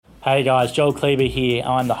Hey guys, Joel Kleber here.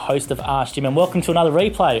 I'm the host of Ask Jim and welcome to another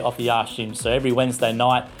replay of the Ask Jim. So every Wednesday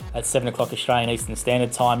night at 7 o'clock Australian Eastern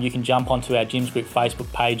Standard Time, you can jump onto our Jim's Group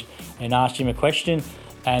Facebook page and ask Jim a question.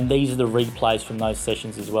 And these are the replays from those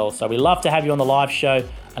sessions as well. So we love to have you on the live show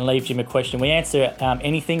and leave Jim a question. We answer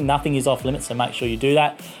anything, nothing is off limits, so make sure you do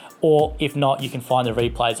that. Or if not, you can find the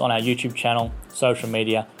replays on our YouTube channel, social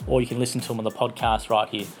media, or you can listen to them on the podcast right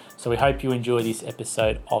here. So we hope you enjoy this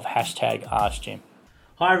episode of Hashtag Ask Jim.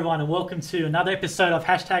 Hi everyone and welcome to another episode of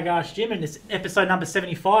Hashtag Ask Jim, and it's episode number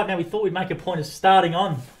 75. Now we thought we'd make a point of starting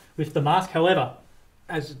on with the mask, however,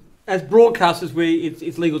 as broadcasters,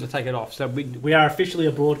 it's legal to take it off. So we are officially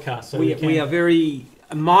a broadcast. So we are very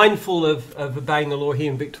mindful of obeying the law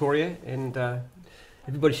here in Victoria, and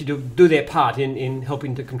everybody should do their part in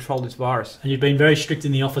helping to control this virus. And you've been very strict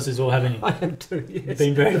in the office as well, haven't you? I am too, yes. You've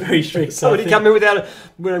been very, very strict. Somebody come in without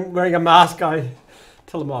wearing a mask, I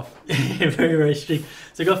tell them off. Very, very strict.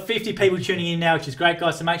 So we've got 50 people tuning in now, which is great,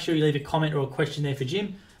 guys. So make sure you leave a comment or a question there for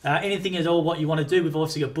Jim. Anything at all what you want to do. We've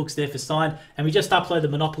also got books there for sign. And we just uploaded the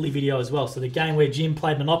Monopoly video as well. So the game where Jim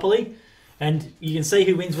played Monopoly. And you can see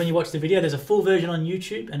who wins when you watch the video. There's a full version on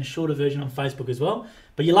YouTube and a shorter version on Facebook as well.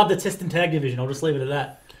 But you love the test and tag division. I'll just leave it at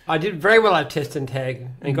that. I did very well at test and tag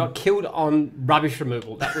and got killed on rubbish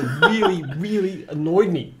removal. That really, really annoyed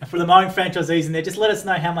me. And for the mowing franchisees in there, just let us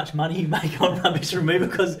know how much money you make on rubbish removal,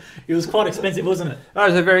 because it was quite expensive, wasn't it?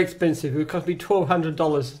 That was very expensive. It cost me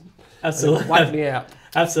 $1,200. Absolutely. Wiped me out.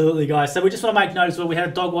 Absolutely, guys. So we just want to make note as well, we had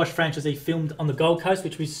a dog wash franchisee filmed on the Gold Coast,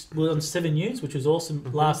 which was on 7 News, which was awesome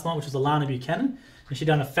last night, which was Alana Buchanan. And she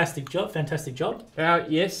done a fantastic job.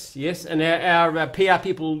 Yes. And our PR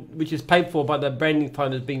people, which is paid for by the branding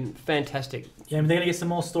fund, has been fantastic. Yeah, and they're going to get some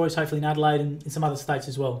more stories, hopefully in Adelaide and in some other states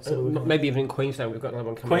as well. So maybe even in Queensland, we've got another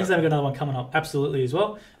one coming up. We've got another one coming up, absolutely, as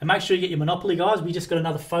well. And make sure you get your Monopoly, guys. We just got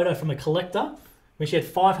another photo from a collector where she had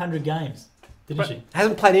 500د games, didn't she?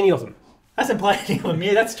 Hasn't played any of them. Hasn't played any of them.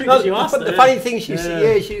 Yeah, that's true, because you asked her. The funny thing, she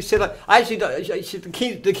said, like,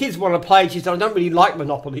 the kids want to play. She said, I don't really like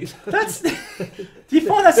Monopolies. Do you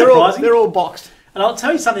find that surprising? They're all boxed. And I'll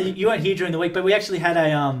tell you something, you weren't here during the week, but we actually had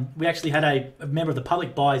a member of the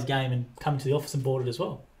public buy his game and come to the office and bought it as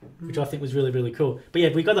well, which I think was really, really cool. But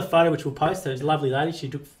yeah, we got the photo, which we'll post. It was a lovely lady. She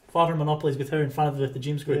took 500 Monopolies with her in front of the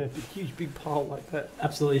Jim's Group. Yeah, a huge big pile like that.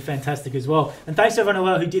 Absolutely fantastic as well. And thanks to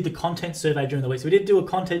everyone who did the content survey during the week. So we did do a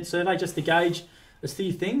content survey just to gauge a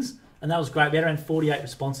few things, and that was great. We had around 48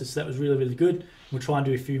 responses, so that was really, really good. We'll try and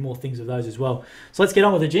do a few more things of those as well. So let's get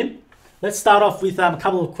on with it, Jim. Let's start off with a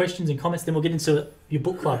couple of questions and comments, then we'll get into your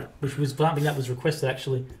book club, which was something that was requested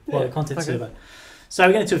actually by the content survey. So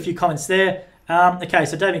we're going to do a few comments there. Okay,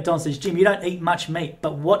 so David McDonald says, Jim, you don't eat much meat,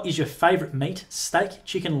 but what is your favourite meat? Steak,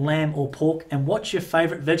 chicken, lamb or pork? And what's your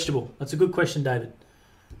favourite vegetable? That's a good question, David.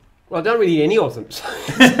 Well, I don't really eat any of them.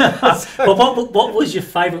 Well, what was your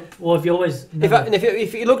favourite? Or have you always...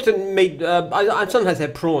 If you looked at meat, I sometimes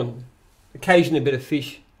have prawn, occasionally a bit of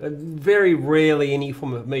fish, very rarely any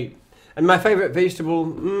form of meat. And my favourite vegetable,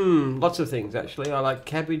 lots of things actually. I like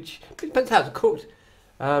cabbage, depends how it's cooked.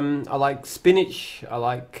 I like spinach, I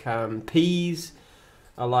like peas,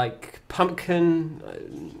 I like pumpkin,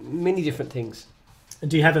 many different things.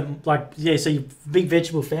 And do you have so you're a big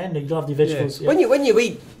vegetable fan? You love your vegetables? Yeah. When you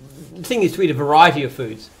eat, the thing is to eat a variety of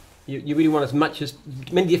foods. You really want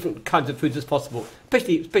many different kinds of foods as possible,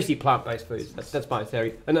 especially plant-based foods. That's my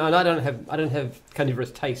theory. And I don't have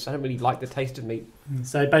carnivorous taste. I don't really like the taste of meat.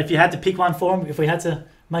 So, but if you had to pick one for them, if we had to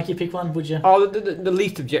make you pick one, would you? Oh, the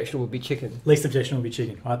least objectionable would be chicken. Least objectionable would be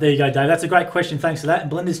chicken. All right, there you go, Dave. That's a great question. Thanks for that. And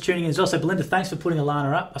Belinda's tuning in as well. So, Belinda, thanks for putting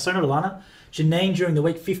Alana up. Sorry, not Alana. Janine during the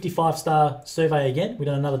week, 55-star survey again. We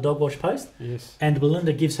done another dog wash post. Yes. And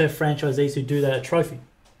Belinda gives her franchisees who do that a trophy,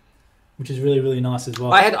 which is really, really nice as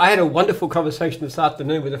well. I had a wonderful conversation this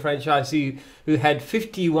afternoon with a franchisee who had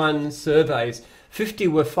 51 surveys. 50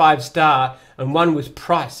 were 5-star and 1 was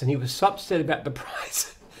price, and he was so upset about the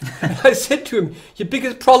price. I said to him, your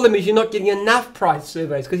biggest problem is you're not getting enough price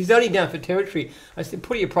surveys, because he's only down for territory. I said,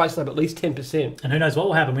 put your price up at least 10%. And who knows what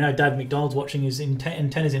will happen. We know David McDonald's watching his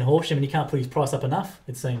antennas in Horsham, and he can't put his price up enough,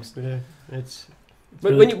 it seems. Yeah,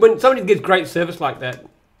 but really... when somebody gives great service like that,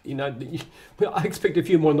 I expect a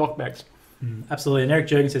few more knockbacks. Absolutely. And Eric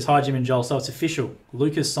Jurgen says, hi Jim and Joel, so it's official.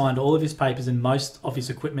 Lucas signed all of his papers and most of his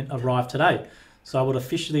equipment arrived today. So I would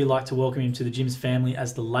officially like to welcome him to the Jim's family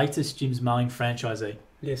as the latest Jim's Mowing franchisee.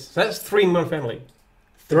 Yes, so that's 3 in one family.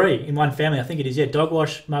 3 in one family, I think it is. Yeah, dog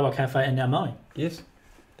wash, mobile cafe and now mowing. Yes,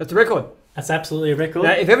 that's a record. That's absolutely a record.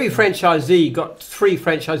 Now, if every franchisee got 3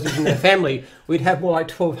 franchises in their family, we'd have more like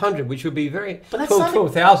 1,200, which would be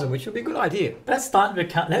 12,000, which would be a good idea. But that's starting to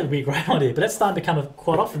become, that would be a great idea, but that's starting to become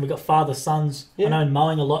quite often. We've got father-sons, I know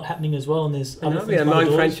mowing a lot happening as well, and there's other things. We have a mowing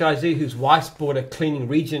franchisee whose wife's bought a cleaning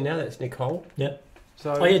region now, that's Nicole. Yep.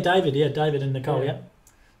 So, David and Nicole, yeah.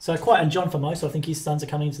 So and John Formosa, I think his sons are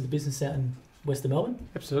coming into the business out in west of Melbourne.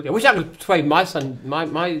 Absolutely. I wish I could persuade my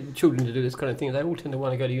children to do this kind of thing. They all tend to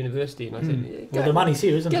want to go to university, and I said, well, the money's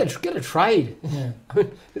here, isn't it? Get a trade. Yeah.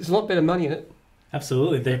 There's a lot better money in it.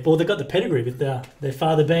 Absolutely. They've got the pedigree with their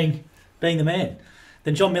father being the man.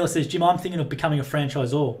 Then John Miller says, Jim, I'm thinking of becoming a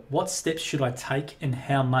franchisor. What steps should I take and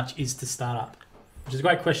how much is to start up? Which is a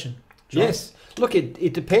great question. John? Yes. Look,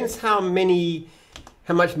 it depends how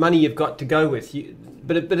much money you've got to go with.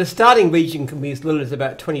 But a starting region can be as little as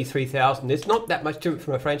about 23,000. It's not that much different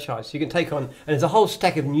from a franchise. You can take on, and there's a whole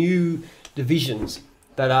stack of new divisions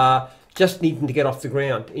that are just needing to get off the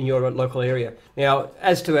ground in your local area. Now,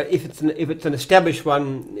 as to if it's an established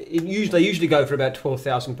one, they usually go for about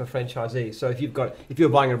 12,000 per franchisee. So if you're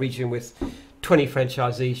buying a region with 20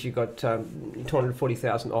 franchisees, you've got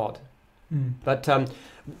 240,000 odd. But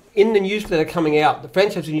in the newsletter coming out, the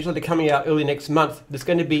franchise newsletter coming out early next month, there's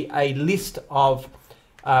going to be a list of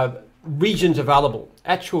regions available,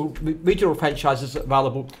 actual regional franchises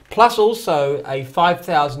available, plus also a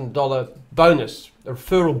 $5,000 bonus, a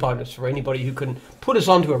referral bonus for anybody who can put us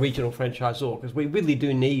onto a regional franchisor, because we really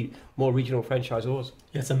do need more regional franchisors.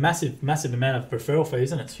 Yeah, it's a massive, massive amount of referral fee,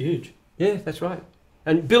 isn't it? It's huge. Yeah, that's right.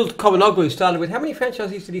 And Bill Kobanoglu started with, how many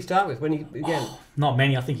franchisees did he start with when he began? Not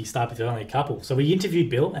many. I think he started with only a couple. So we interviewed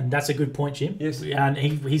Bill, and that's a good point, Jim. Yes. And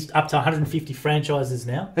he's up to 150 franchises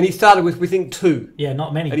now. And he started with, we think, 2. Yeah,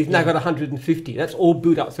 not many. And he's now got 150. That's all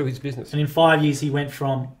built up through his business. And in 5 years, he went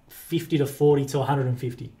from 50 to 40 to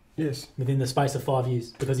 150. Yes. Within the space of 5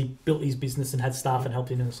 years, because he built his business and had staff and helped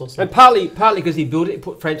him in the sort of stuff. And partly because he built it, he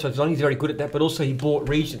put franchises on. He's very good at that. But also he bought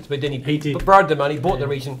regions. But then he borrowed the money, bought the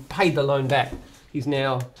region, paid the loan back. He's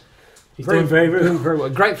now... He's doing very, very well.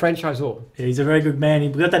 Great franchisor. Yeah, he's a very good man.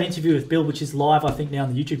 We've got that interview with Bill, which is live, I think, now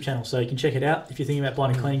on the YouTube channel, so you can check it out if you're thinking about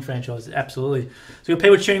buying a cleaning franchise. Absolutely. So we've got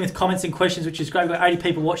people tuning with comments and questions, which is great. We've got 80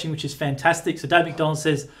 people watching, which is fantastic. So Dave McDonald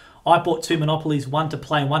says, I bought 2 Monopolies, one to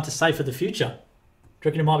play and one to save for the future. Do you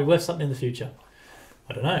reckon it might be worth something in the future?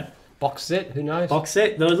 I don't know. Box set, who knows? Box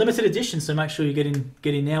set. They're limited editions, so make sure you get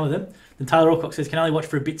in now with them. Then Taylor Alcock says, can only watch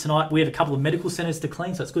for a bit tonight. We have a couple of medical centres to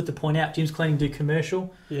clean, so it's good to point out. Jim's Cleaning do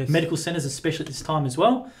commercial. Yes. Medical centres, especially at this time as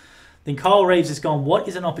well. Then Kyle Reeves has gone, what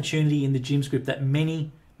is an opportunity in the Jim's Group that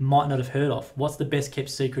many might not have heard of? What's the best kept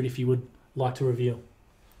secret if you would like to reveal?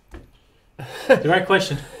 It's a great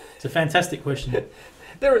question. It's a fantastic question.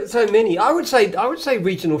 There are so many. I would say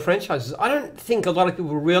regional franchises. I don't think a lot of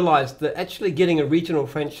people realise that actually getting a regional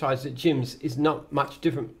franchise at Jim's is not much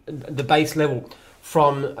different at the base level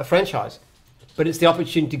from a franchise. But it's the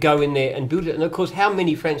opportunity to go in there and build it. And of course, how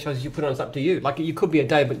many franchises you put on is up to you. Like you could be a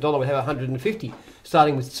Dave McDonald would have 150,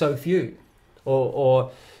 starting with so few. A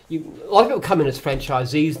lot of people come in as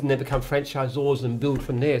franchisees and then become franchisors and build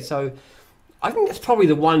from there. So I think that's probably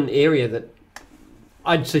the one area that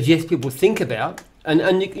I'd suggest people think about.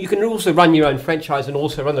 And you can also run your own franchise and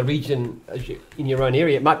also run the region in your own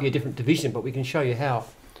area. It might be a different division, but we can show you how.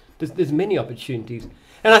 There's many opportunities.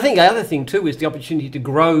 And I think the other thing too is the opportunity to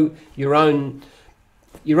grow your own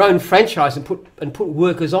franchise and put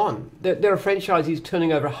workers on. There are franchisees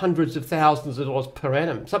turning over hundreds of thousands of dollars per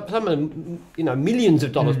annum. Some of them, millions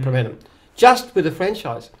of dollars per annum, just with a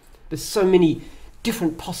franchise. There's so many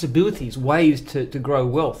different possibilities, ways to grow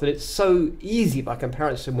wealth, and it's so easy by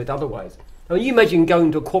comparison with other ways. I mean, you imagine going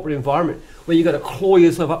into a corporate environment where you've got to claw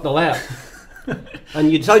yourself up the ladder.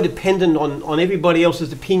 And you're so dependent on everybody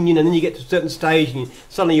else's opinion, and then you get to a certain stage and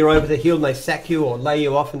suddenly you're over the hill and they sack you or lay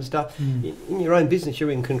you off and stuff. In your own business,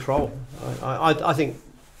 you're in control. I think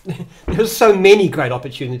there's so many great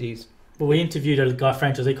opportunities. Well, we interviewed a guy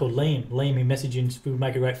franchisee called Liam. Liam, he messaged in, we would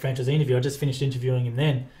make a great franchisee interview. I just finished interviewing him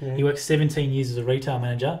then. Yeah. He worked 17 years as a retail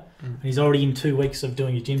manager, and he's already in 2 weeks of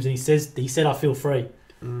doing his gyms, and he said, I feel free.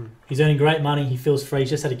 He's earning great money. He feels free.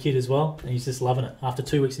 He's just had a kid as well, and he's just loving it after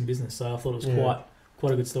 2 weeks in business. So I thought it was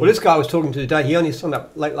quite a good story. Well, this guy I was talking to today, he only signed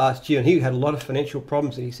up late last year, and he had a lot of financial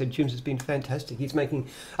problems. And he said Jim's has been fantastic. He's making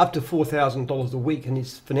up to $4,000 a week, and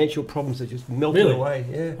his financial problems are just melting away.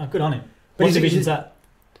 Yeah, good on him. But his division's that.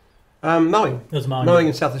 Mowing. It was mowing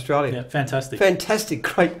in South Australia. Yeah, fantastic. Fantastic,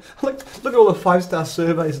 great. Look at all the 5-star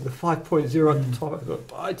surveys and the 5.0 at the top. I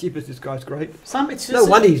thought, oh, jeepers, this guy's great. No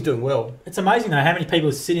wonder he's doing well. It's amazing, though, how many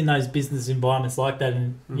people sit in those business environments like that.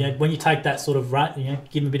 And when you take that sort of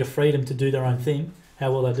give them a bit of freedom to do their own thing,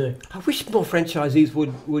 how will they do? I wish more franchisees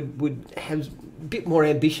would have a bit more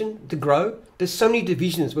ambition to grow. There's so many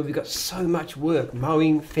divisions where we've got so much work,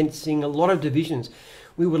 mowing, fencing, a lot of divisions.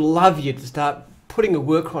 We would love you to start putting a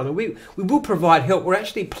work on. And we will provide help. We're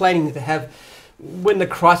actually planning to have, when the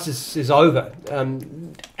crisis is over,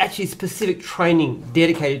 actually specific training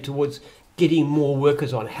dedicated towards getting more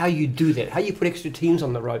workers on, how you do that, how you put extra teams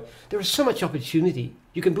on the road. There is so much opportunity.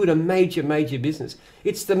 You can build a major business.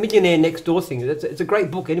 It's the Millionaire Next Door thing. It's a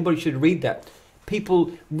great book. Anybody should read that.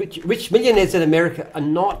 People, rich millionaires in America are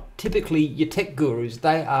not typically your tech gurus.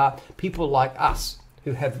 They are people like us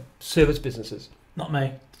who have service businesses. Not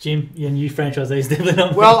me. Jim, and you franchisees, definitely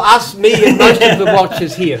not me. Well, us, me, and most of the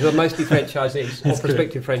watchers here who are mostly franchisees or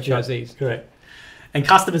prospective franchisees. Yeah, correct. And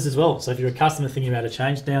customers as well. So if you're a customer thinking about a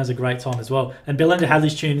change, now is a great time as well. And Belinda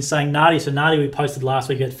Hadley's tuned in saying Nadia. So Nadia, we posted last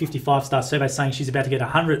week, had 55-star survey saying she's about to get a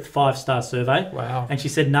 100th 5-star survey. Wow. And she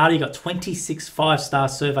said Nadia got 26 5-star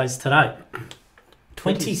surveys today.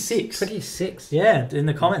 26. 26. Yeah, in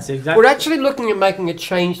the comments. Exactly. We're actually looking at making a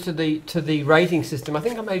change to the rating system. I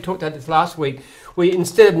think I maybe talked about this last week, where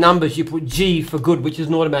instead of numbers, you put G for good, which is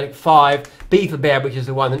an automatic 5, B for bad, which is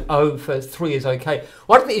the 1, and O for 3 is okay.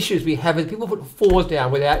 One of the issues we have is people put 4s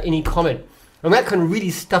down without any comment. And that can really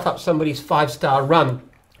stuff up somebody's 5-star run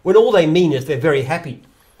when all they mean is they're very happy.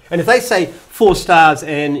 And if they say 4 stars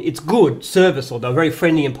and it's good service, or they're very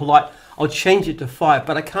friendly and polite, I'll change it to 5,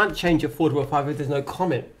 but I can't change a 4 to a 5 if there's no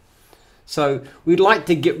comment. So we'd like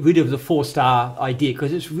to get rid of the 4-star idea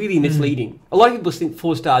because it's really misleading. A lot of people think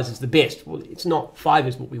 4 stars is the best. Well, it's not. 5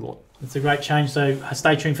 is what we want. It's a great change, so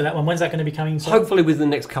stay tuned for that one. When's that going to be coming? Hopefully within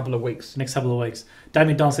the next couple of weeks. Next couple of weeks. Dave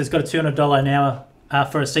McDonald says, got a $200 an hour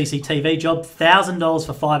for a CCTV job, $1,000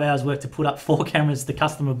 for 5 hours work to put up 4 cameras the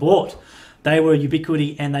customer bought. They were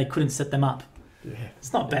Ubiquity and they couldn't set them up. Yeah.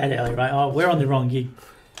 It's not bad, Ellie, right? Oh, we're on the wrong gig.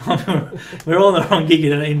 We're all on the wrong gig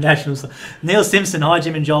in nationals. Neil Simpson, hi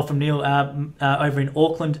Jim and Joel from Neil over in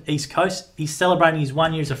Auckland, East Coast. He's celebrating his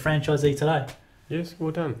 1 year as a franchisee today. Yes, well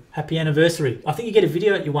done. Happy anniversary. I think you get a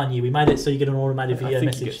video at your 1 year. We made it so you get an automated video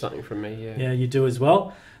message. You get something from me, yeah. Yeah, you do as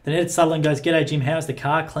well. Then Ed Sutherland goes, g'day Jim, how is the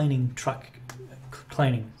car cleaning truck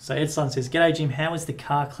cleaning? So Ed Sutherland says, g'day Jim, how is the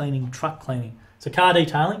car cleaning truck cleaning? So car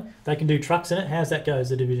detailing, they can do trucks in it. How's that go as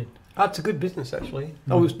a division? Oh, it's a good business actually.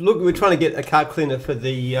 We're trying to get a car cleaner for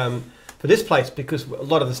the for this place because a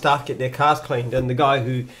lot of the staff get their cars cleaned, and the guy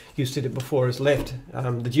who used to do it before has left.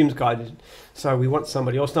 The Jim's guy did, so we want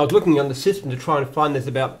somebody else. And I was looking on the system to try and find there's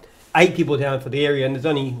about 8 people down for the area, and there's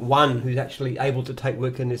only 1 who's actually able to take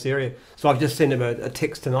work in this area. So I've just sent him a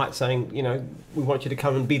text tonight saying, you know, we want you to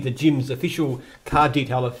come and be the Jim's official car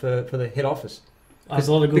detailer for the head office.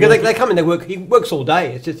 Because they come and they work. He works all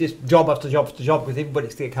day. It's just job after job after job with everybody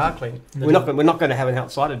to get a car clean. We're not going to have an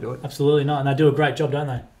outsider do it. Absolutely not, and they do a great job, don't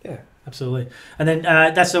they? Yeah, absolutely. And then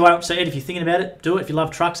that's the way. So Ed, if you're thinking about it, do it. If you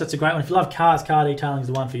love trucks, that's a great one. If you love cars, car detailing is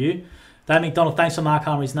the one for you. Dave McDonald, thanks for Mark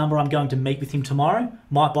Harmony's number. I'm going to meet with him tomorrow.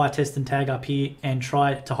 Might buy a test and tag up here and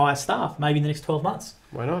try to hire staff maybe in the next 12 months.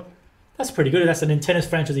 Why not? That's pretty good. That's an tennis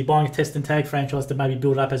franchisee buying a test and tag franchise to maybe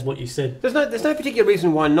build up as what you said. There's no particular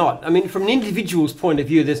reason why not. I mean, from an individual's point of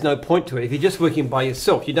view, there's no point to it. If you're just working by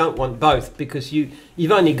yourself, you don't want both because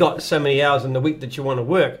you've only got so many hours in the week that you want to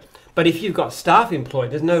work. But if you've got staff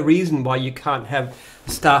employed, there's no reason why you can't have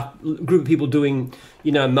staff group of people doing,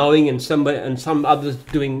 you know, mowing and some others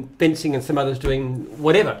doing fencing and some others doing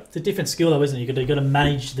whatever. It's a different skill though, isn't it? You've got to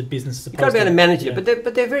manage the business. You've got to be able to manage it,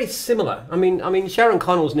 but they're very similar. I mean, Sharon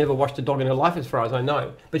Connell's never washed a dog in her life as far as I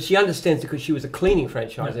know, but she understands it because she was a cleaning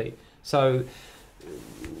franchisee. Yeah. So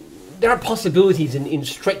there are possibilities in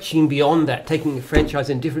stretching beyond that, taking a franchise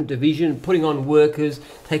in a different division, putting on workers,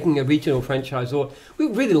 taking a regional franchisor. We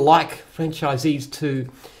really like franchisees to,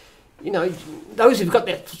 you know, those who've got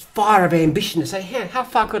that fire of ambition to say, hey, how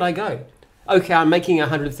far could I go? Okay, I'm making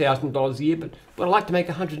 $100,000 a year, but I'd like to make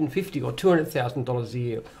 $150,000 or $200,000 a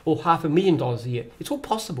year or $500,000 a year. It's all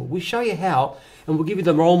possible. We'll show you how, and we'll give you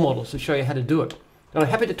the role models to show you how to do it. And I'm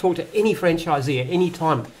happy to talk to any franchisee at any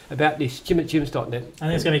time about this, jim@jims.net. I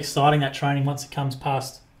think it's going to be exciting, that training, once it comes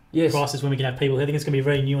past crisis, when we can have people. I think it's going to be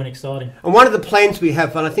very new and exciting. And one of the plans we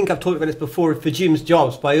have, and I think I've talked about this before, for Jim's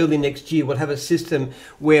Jobs, by early next year, we'll have a system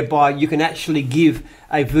whereby you can actually give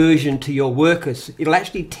a version to your workers. It'll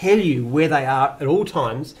actually tell you where they are at all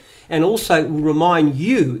times, and also will remind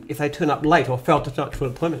you if they turn up late or fail to turn up to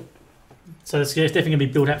employment. So it's definitely going to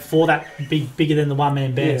be built out for that bigger than the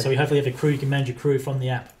one-man band. Yeah. So we hopefully have a crew, you can manage your crew from the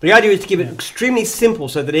app. The idea is to give it extremely simple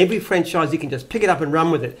so that every franchisee can just pick it up and run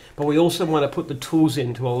with it. But we also want to put the tools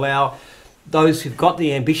in to allow those who've got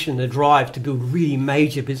the ambition, the drive to build really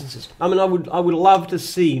major businesses. I mean, I would love to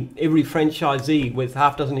see every franchisee with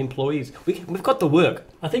half dozen employees. We've got the work.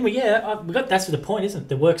 I think that's the point, isn't it?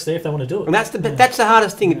 The work's there if they want to do it. And that's the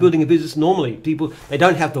hardest thing of building a business normally. People, they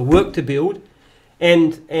don't have the work to build,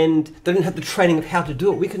 and they don't have the training of how to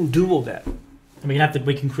do it. We can do all that. And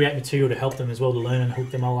we can create material to help them as well, to learn and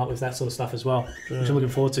hook them all up with that sort of stuff as well, which I'm looking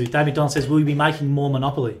forward to. David Don says, will you be making more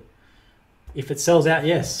Monopoly? If it sells out,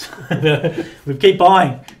 yes. We keep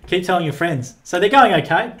buying. Keep telling your friends. So they're going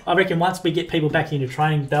okay. I reckon once we get people back into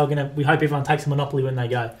training, we hope everyone takes a Monopoly when they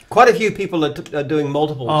go. Quite a few people are doing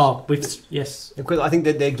multiples. Oh, yes. Because I think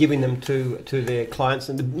that they're giving them to their clients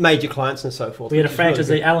and the major clients and so forth. We had a franchisee,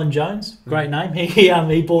 really Alan Jones, great name.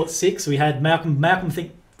 He bought 6. We had Malcolm, I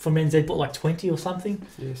think, from NZ bought like 20 or something.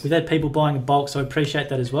 Yes. We've had people buying in bulk, so I appreciate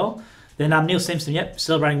that as well. Then Neil Simpson,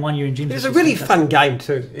 celebrating 1 year in gyms. It's a really fun game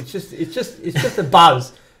too. It's just a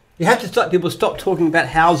buzz. You have to people stop talking about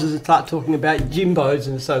houses and start talking about gymbos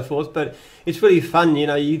and so forth. But it's really fun.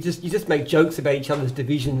 You just make jokes about each other's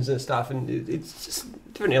divisions and stuff, and it's just a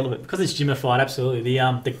different element. Because it's gamified, absolutely.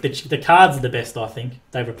 The cards are the best, I think.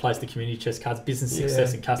 They've replaced the community chest cards, business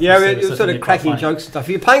success and customer service. You're sort of cracking jokes and stuff. If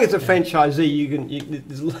you're paying as a franchisee,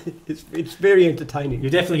 it's very entertaining. You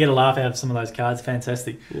definitely get a laugh out of some of those cards.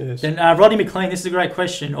 Fantastic. Yes. Then Rodney McLean, this is a great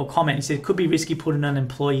question or comment. He said, could be risky putting an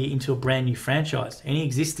employee into a brand new franchise. Any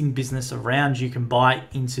existing business around you can buy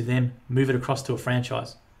into them, move it across to a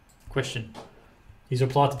franchise. Question. He's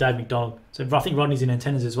replied to Dave McDonald. So I think Rodney's in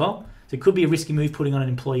antennas as well. So it could be a risky move putting on an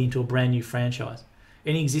employee into a brand new franchise.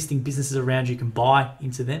 Any existing businesses around you can buy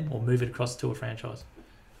into them or move it across to a franchise.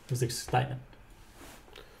 Was the statement.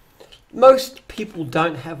 Most people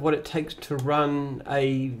don't have what it takes to run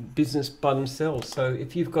a business by themselves. So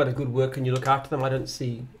if you've got a good worker and you look after them, I don't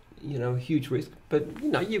see a huge risk. But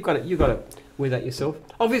you've got to wear that yourself.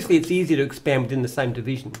 Obviously, it's easier to expand within the same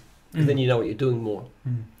division because then you know what you're doing more.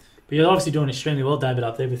 Mm. But you're obviously doing extremely well, David,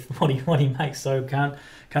 up there with what he makes, so can't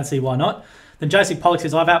see why not. Then Joseph Pollock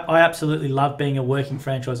says, I absolutely love being a working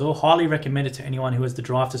franchisor. Highly recommend it to anyone who has the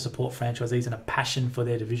drive to support franchisees and a passion for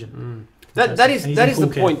their division. That is the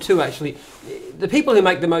point too, actually. The people who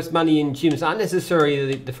make the most money in gyms aren't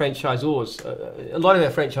necessarily the franchisors. A lot of our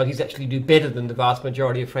franchisees actually do better than the vast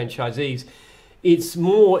majority of franchisees. It's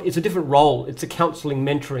a different role. It's a counselling,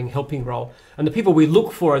 mentoring, helping role. And the people we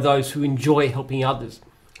look for are those who enjoy helping others.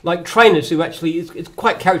 Like trainers who actually, it's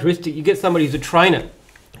quite characteristic. You get somebody who's a trainer.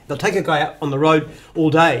 They'll take a guy out on the road all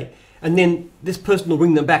day, and then this person will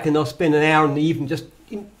bring them back and they'll spend an hour in the evening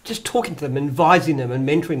just talking to them, advising them and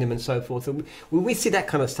mentoring them and so forth. And when we see that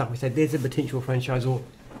kind of stuff, we say, there's a potential franchisor.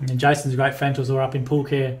 And Jason's a great franchisor up in Pool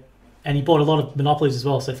Care, and he bought a lot of monopolies as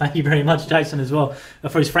well. So thank you very much, Jason, as well.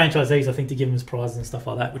 For his franchisees, I think, to give them his prizes and stuff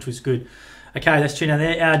like that, which was good. Okay, let's tune in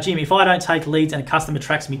there. Jim, if I don't take leads and a customer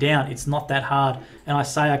tracks me down, it's not that hard, and I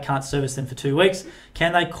say I can't service them for 2 weeks,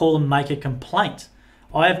 can they call and make a complaint?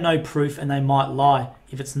 I have no proof and they might lie.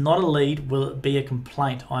 If it's not a lead, will it be a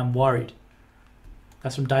complaint? I'm worried.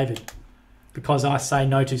 That's from David. Because I say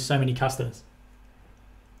no to so many customers.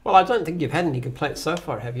 Well, I don't think you've had any complaints so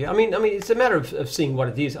far, have you? I mean, it's a matter of seeing what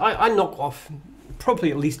it is. I knock off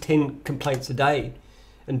probably at least 10 complaints a day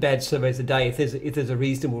and bad surveys a day if there's a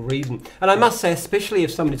reasonable reason. And I must say, especially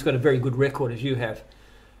if somebody's got a very good record as you have,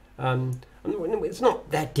 it's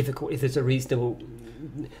not that difficult if there's a reasonable.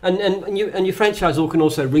 And your franchisor can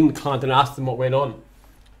also ring the client and ask them what went on.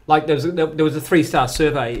 Like there was a 3-star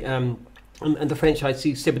survey, and the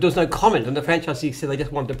franchisee said, but there was no comment, and the franchisee said they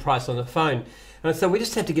just wanted the price on the phone. And so we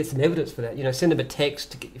just had to get some evidence for that. Send them a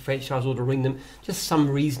text to get your franchisor to ring them, just some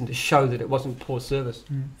reason to show that it wasn't poor service.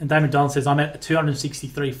 And Damon Donald says, I'm at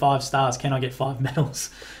 263 5 stars. Can I get 5 medals?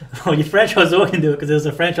 Well, your franchisor can do it because there's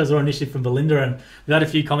a franchisor initiative from Belinda, and we've had a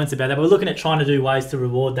few comments about that. But we're looking at trying to do ways to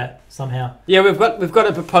reward that somehow. Yeah, we've got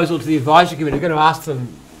a proposal to the advisory committee. We're going to ask them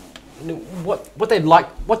what they'd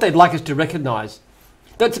like us to recognise.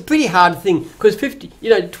 That's a pretty hard thing because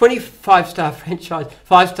 25-star franchise,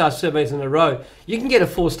 5-star surveys in a row, you can get a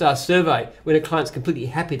 4-star survey when a client's completely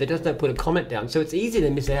happy. They just don't put a comment down, so it's easy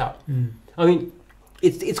to miss out. I mean,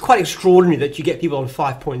 it's quite extraordinary that you get people on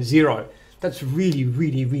 5.0. That's really,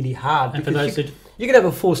 really, really hard. And for those you can have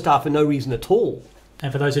a 4-star for no reason at all.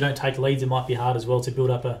 And for those who don't take leads, it might be hard as well to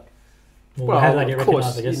build up a. Well, how do they get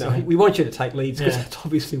recognised? I guess we want you to take leads because that's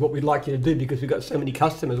obviously what we'd like you to do because we've got so many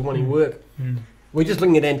customers wanting work. We're just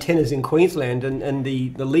looking at antennas in Queensland, and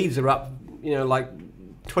the leads are up, like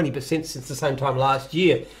 20% since the same time last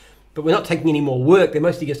year. But we're not taking any more work. They're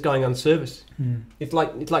mostly just going unserviced. It's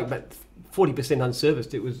like about 40%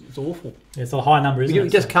 unserviced. It's awful. Yeah, it's a high number, isn't it? You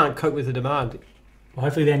just can't cope with the demand. Well,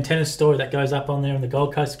 hopefully the antenna story that goes up on there on the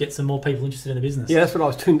Gold Coast gets some more people interested in the business. Yeah, that's what I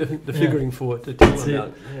was doing the figuring for, to tell them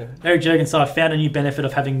about. Yeah. Eric Jurgen said, I found a new benefit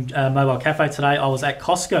of having a mobile cafe today. I was at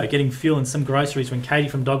Costco getting fuel and some groceries when Katie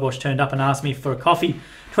from Dogwash turned up and asked me for a coffee.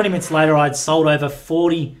 20 minutes later, I'd sold over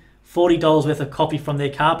 $40 worth of coffee from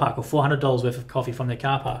their car park, or $400 worth of coffee from their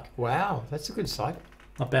car park. Wow, that's a good sight.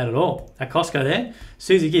 Not bad at all. At Costco there.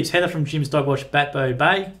 Susie Gibbs, Heather from Jim's Dogwash, Batbo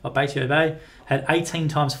Bay, or Batio Bay, had 18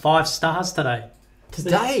 times 5 stars today.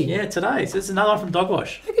 Today? Yeah, today. So there's another one from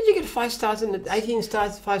Dogwash. How could you get 5 stars in 18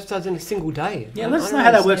 stars, 5 stars in a single day? Yeah, let us know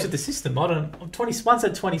how that works with the system. I don't. 21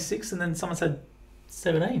 said 26, and then someone said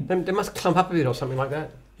 17. They must clump up a bit or something like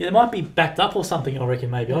that. Yeah, they might be backed up or something. I reckon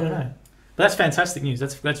maybe. I don't know. But that's fantastic news.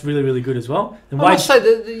 That's really, really good as well. And I must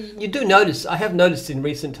say, you do notice. I have noticed in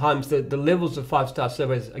recent times that the levels of 5-star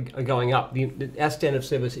surveys are going up. Our standard of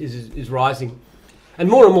service is rising, and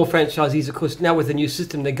more franchisees, of course, now with the new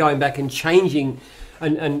system, they're going back and changing.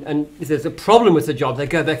 And if there's a problem with the job, they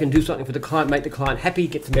go back and do something for the client, make the client happy,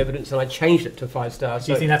 get some evidence, and I changed it to 5 stars.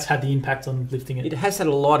 Do you think that's had the impact on lifting it? It has had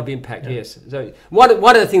a lot of impact, yes. So one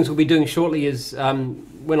of the things we'll be doing shortly is,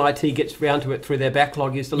 when IT gets round to it through their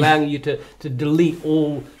backlog, is allowing you to delete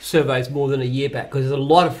all surveys more than a year back, because there's a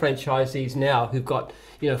lot of franchisees now who've got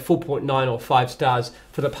 4.9 or 5 stars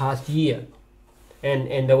for the past year.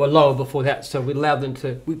 And they were lower before that, so we allow them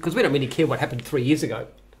to, because we don't really care what happened 3 years ago.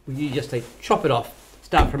 You just say, chop it off.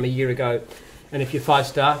 Start from a year ago, and if you're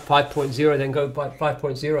 5-star, 5.0, then go by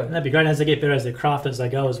 5.0. And that'd be great. As they get better as they craft as they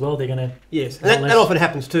go as well, they're going to... Yes, and that often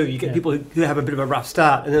happens too. You get people who have a bit of a rough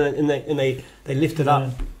start, and they lift it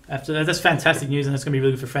up. Absolutely. That's fantastic news, and it's going to be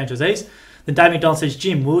really good for franchisees. Then Dave McDonald says,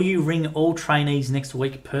 Jim, will you ring all trainees next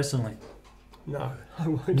week personally? No, I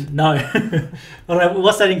won't. No. I don't know.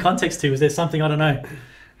 What's that in context to? Is there something, I don't know?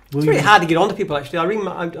 It's very hard to get onto people, actually.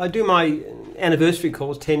 I do my anniversary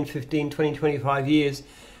calls, 10, 15, 20, 25 years.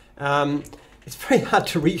 It's very hard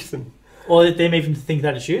to reach them. Or them even think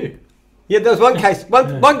that it's you. Yeah, there was one case.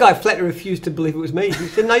 One guy flatly refused to believe it was me. He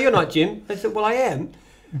said, no, you're not Jim. I said, well, I am.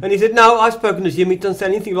 And he said, no, I've spoken to Jim. He doesn't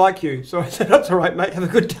sound anything like you. So I said, that's all right, mate. Have a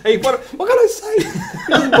good day. What can I say? He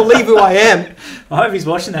doesn't believe who I am. I hope he's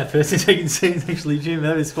watching that person so he can see it's actually Jim.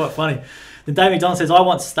 That is quite funny. Then Dave McDonald says, I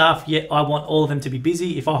want staff, yet I want all of them to be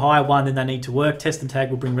busy. If I hire one, then they need to work. Test and Tag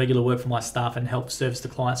will bring regular work for my staff and help service the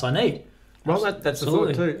clients I need. Well, that's the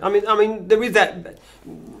thought too. I mean, there is that.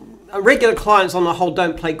 Regular clients on the whole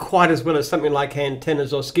don't play quite as well as something like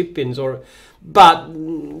antennas or skip bins, but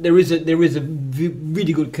there is a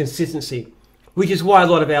really good consistency, which is why a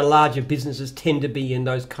lot of our larger businesses tend to be in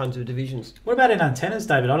those kinds of divisions. What about in antennas,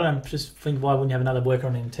 David? I don't just think, why wouldn't you have another worker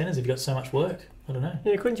on antennas if you've got so much work? I don't know.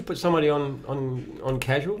 Yeah, couldn't you put somebody on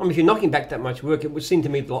casual? I mean, if you're knocking back that much work, it would seem to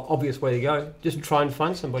me the obvious way to go. Just try and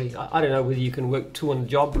find somebody. I don't know whether you can work 2 on the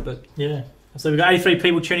job, but... Yeah. So we've got 83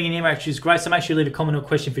 people tuning in here, which is great. So make sure you leave a comment or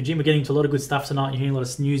question for Jim. We're getting into a lot of good stuff tonight. You're hearing a lot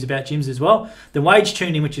of news about gyms as well. The Wage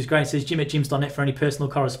tuned in, which is great. It says jim@gyms.net for any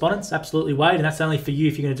personal correspondence. Absolutely, Wade. And that's only for you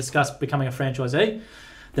if you're going to discuss becoming a franchisee.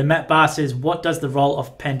 Then Matt Barr says, what does the role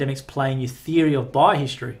of pandemics play in your theory of buy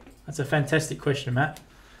history? That's a fantastic question, Matt.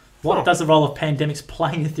 What does the role of pandemics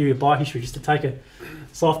play in your theory of buy history? Just to take a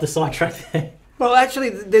softer sidetrack there. Well, actually,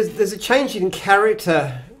 there's a change in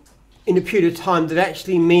character in a period of time that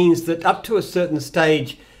actually means that up to a certain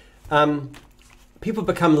stage, people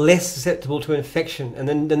become less susceptible to infection, and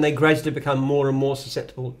then they gradually become more and more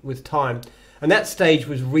susceptible with time. And that stage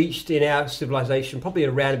was reached in our civilization probably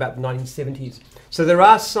around about the 1970s. So there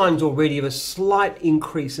are signs already of a slight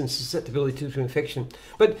increase in susceptibility to infection.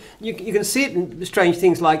 But you can see it in strange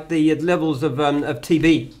things like the levels of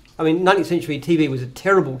TB. I mean, 19th century TB was a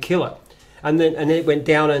terrible killer. And then it went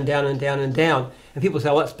down and down and down and down. And people say,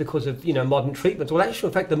 well, that's because of modern treatments. Well, actually,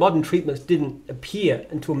 in fact, the modern treatments didn't appear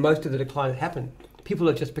until most of the decline had happened. People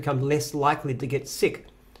have just become less likely to get sick.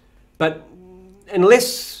 But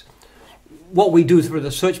unless what we do through the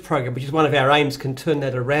research program, which is one of our aims, can turn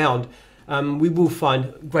that around, we will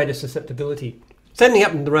find greater susceptibility. Same thing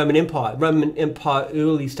happened in the Roman Empire. Roman Empire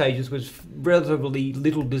early stages was relatively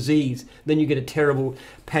little disease. Then you get a terrible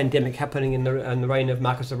pandemic happening in the reign of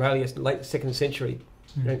Marcus Aurelius, late 2nd century.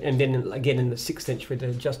 And then again in the 6th century,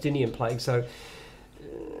 the Justinian plague. So,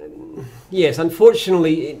 yes,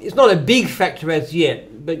 unfortunately, it's not a big factor as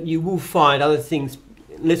yet, but you will find other things.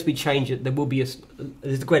 Unless we change it,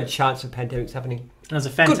 there's a greater chance of pandemics happening. That's a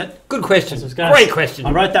fantastic... Good question. Great question.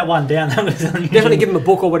 I wrote that one down. Definitely give him a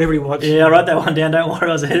book or whatever he wants. Yeah, I wrote that one down. Don't worry,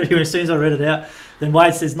 I was ahead of you as soon as I read it out. Then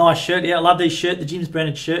Wade says, nice shirt. Yeah, I love these shirts. The Jim's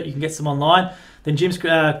branded shirt. You can get some online. Then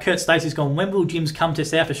Kurt Stacey's gone, when will Jim's come to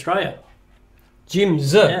South Australia?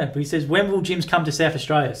 Gyms. Yeah, but he says, when will gyms come to South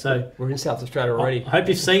Australia? So We're in South Australia already. I hope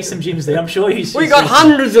you've seen some gyms there. I'm sure you've We've got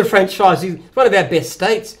hundreds of franchises. It's one of our best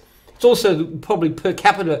states. It's also probably per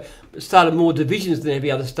capita started more divisions than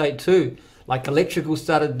every other state too. Like electrical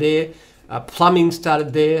started there, plumbing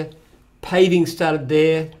started there, paving started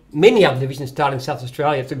there. Many other divisions started in South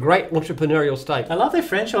Australia. It's a great entrepreneurial state. I love their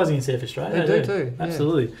franchising in South Australia. They do too. Yeah.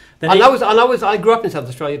 Absolutely. I grew up in South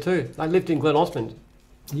Australia too. I lived in Glen Osmond.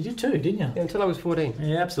 You did too, didn't you? Yeah, until I was 14.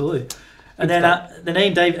 Yeah, absolutely. And then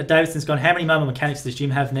Ian Davidson's gone, how many mobile mechanics does gym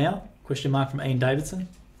have now? Question mark from Ian Davidson.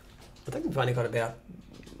 I think we've only got about...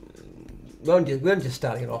 We're just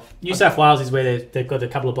starting it off. New South Wales is where they've got a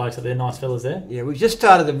couple of blokes up there, nice fellas there. Yeah, we've just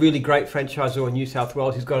started a really great franchisor in New South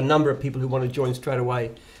Wales who's got a number of people who want to join straight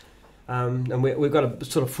away. And we've got a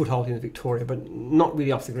sort of foothold in Victoria, but not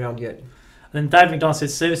really off the ground yet. And then David McDonald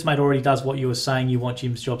says, ServiceMate already does what you were saying you want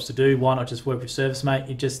Jim's jobs to do. Why not just work with ServiceMate?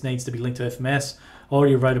 It just needs to be linked to FMS.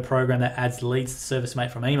 Already wrote a program that adds leads to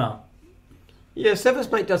ServiceMate from email. Yeah,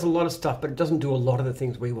 ServiceMate does a lot of stuff, but it doesn't do a lot of the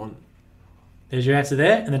things we want. There's your answer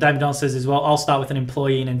there. And then David McDonald says as well, I'll start with an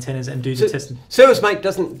employee in antennas and do the testing. ServiceMate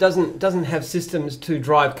doesn't have systems to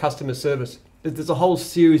drive customer service. There's a whole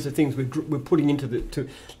series of things we're putting into to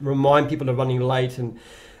remind people of running late and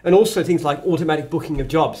also things like automatic booking of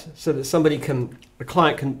jobs so that a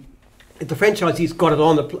client can, if the franchisee's got it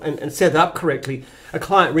on and set it up correctly, a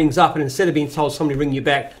client rings up and instead of being told somebody ring you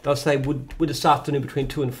back, they'll say, would this afternoon between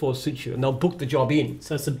 2 and 4 suit you? And they'll book the job in.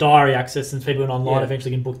 So it's a diary access and people online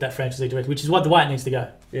eventually can book that franchisee directly, which is the way it needs to go.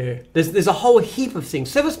 Yeah. There's a whole heap of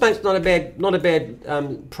things. ServiceMate's not a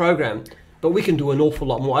bad program, but we can do an awful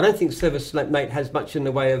lot more. I don't think ServiceMate has much in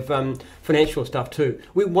the way of financial stuff too.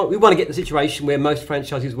 We want to get the situation where most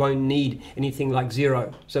franchises won't need anything like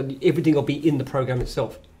Xero. So everything will be in the program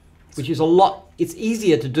itself, which is it's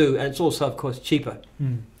easier to do and it's also, of course, cheaper.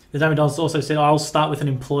 The David also said, I'll start with an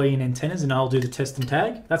employee in antennas and I'll do the test and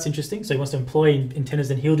tag. That's interesting. So he wants to employ antennas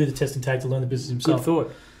and he'll do the test and tag to learn the business himself. Good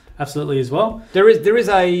thought. Absolutely as well. There is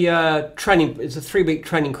a training. It's a 3-week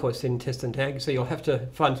training course in test and tag, so you'll have to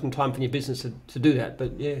find some time for your business to do that.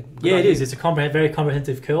 But yeah, it is. It's a very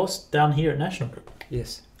comprehensive course down here at National.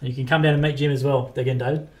 Yes, and you can come down and meet Jim as well. Again,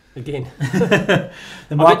 David. Again,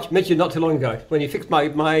 I met you not too long ago when you fixed my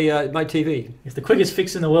TV. It's the quickest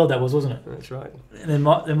fix in the world, that wasn't it? That's right. And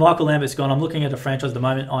then Michael Lambert's gone, I'm looking at a franchise at the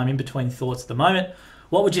moment. I'm in between thoughts at the moment.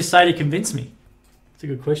 What would you say to convince me? It's a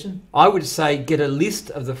good question. I would say get a list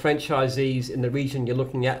of the franchisees in the region you're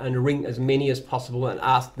looking at and ring as many as possible and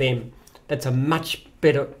ask them. That's a much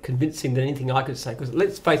better convincing than anything I could say. Because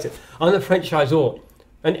let's face it, I'm the franchisor,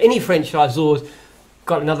 and any franchisor's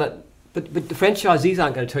got another. But the franchisees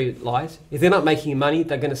aren't going to tell you lies. If they're not making money,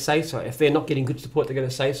 they're going to say so. If they're not getting good support, they're going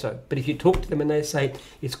to say so. But if you talk to them and they say,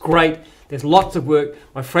 it's great, there's lots of work,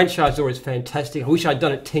 my franchisor is fantastic, I wish I'd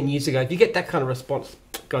done it 10 years ago. If you get that kind of response,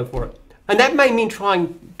 go for it. And that may mean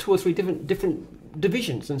trying 2 or 3 different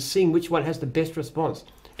divisions and seeing which one has the best response.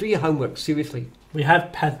 Do your homework, seriously. We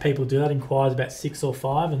have had people do that, inquiries about 6 or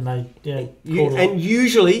 5, and they and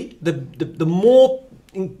usually the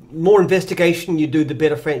more investigation you do, the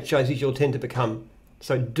better franchisees you'll tend to become.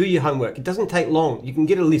 So do your homework. It doesn't take long. You can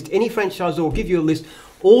get a list. Any franchisor will give you a list,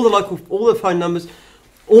 all the phone numbers,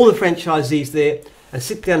 all the franchisees there, and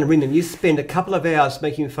sit down and ring them. You spend a couple of hours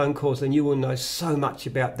making phone calls and you will know so much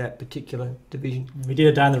about that particular division. We did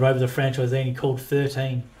a day on the road with a franchisee and he called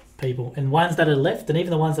 13 people. And ones that are left, and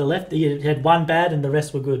even the ones that are left, he had one bad and the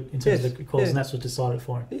rest were good in terms of the calls, and that's what decided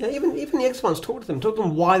for him. Yeah, even the ex-ones, talk to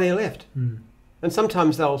them why they left. And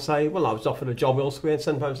sometimes they'll say, well, I was offered a job elsewhere, and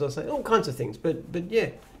sometimes they'll say all kinds of things. But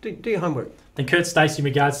yeah, do your homework. Then Kurt Stacey, in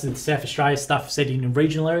regards to the South Australia stuff, said in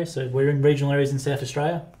regional areas, so we're in regional areas in South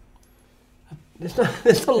Australia. There's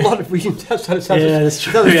not a lot of regions outside of South that's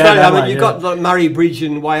true. Australia. I mean, you've got like Murray Bridge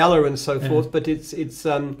and Whyalla and so forth, but it's.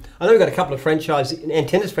 I know we've got a couple of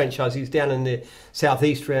antennas franchisees down in the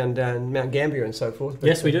southeast around Mount Gambier and so forth.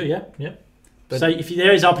 Yes, we do. Yeah. So if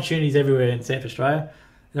there is opportunities everywhere in South Australia,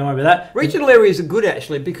 don't worry about that. Regional areas are good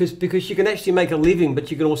actually because you can actually make a living, but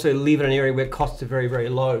you can also live in an area where costs are very, very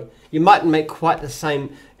low. You mightn't make quite the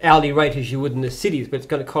same hourly rate as you would in the cities, but it's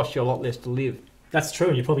going to cost you a lot less to live. That's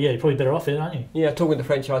true. You're probably better off there, aren't you? Yeah, talking to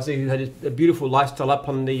the franchisee who had a beautiful lifestyle up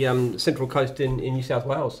on the Central Coast in New South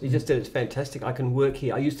Wales. He just said it's fantastic. I can work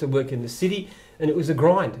here. I used to work in the city, and it was a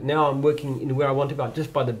grind. Now I'm working in where I want to be,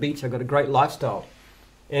 just by the beach. I've got a great lifestyle,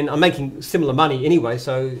 and I'm making similar money anyway.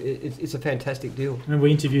 So it's a fantastic deal. I remember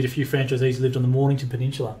we interviewed a few franchisees who lived on the Mornington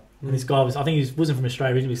Peninsula, and this guy wasn't from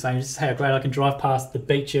Australia originally, saying, "This is how great I can drive past the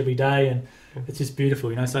beach every day and It's just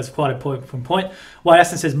beautiful, so it's quite a point. Wade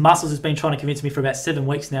Aston says, Muscles has been trying to convince me for about 7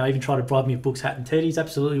 weeks now, even tried to bribe me with books, hat and teddies.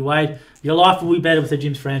 Absolutely, Wade. Your life will be better with the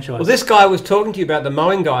Jim's franchise. Well, this guy I was talking to you about, the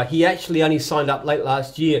mowing guy, he actually only signed up late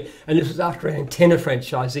last year, and this was after an antenna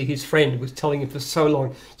franchisee. His friend was telling him for so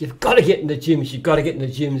long, you've got to get in the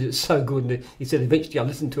gyms, it's so good. And he said, eventually I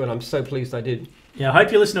listened to it, and I'm so pleased I did. Yeah, I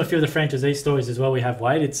hope you listen to a few of the franchisee stories as well we have,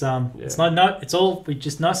 Wade. It's all we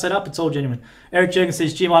just no setup, it's all genuine. Eric Jurgen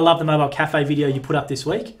says, Jim, I love the mobile cafe video you put up this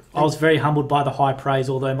week. I was very humbled by the high praise,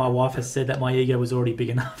 although my wife has said that my ego was already big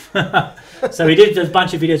enough. So we did a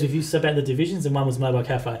bunch of videos with you about the divisions, and one was mobile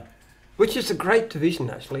cafe. Which is a great division,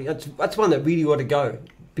 actually. That's one that really ought to go,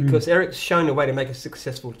 because Eric's shown a way to make it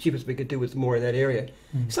successful. Cheapest we could do was more in that area.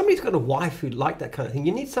 Somebody's got a wife who'd like that kind of thing.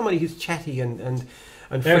 You need somebody who's chatty and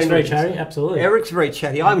Eric's very chatty, absolutely. Eric's very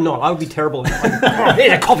chatty. I'm not. I would be terrible.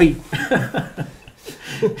 Here's a coffee.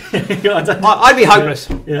 I'd be hopeless.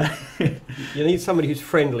 Yeah. You need somebody who's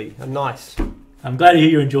friendly and nice. I'm glad to hear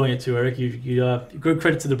you're enjoying it too, Eric. You good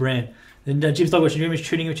credit to the brand. And Jim's Dog Watching Room is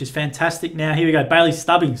tuning, which is fantastic. Now, here we go. Bailey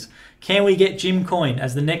Stubbings. Can we get Jim Coin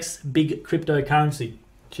as the next big cryptocurrency?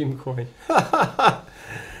 Jim Coin.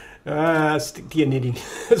 Stick to your knitting.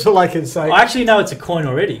 That's all I can say. I actually know it's a coin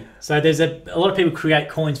already. So there's a lot of people create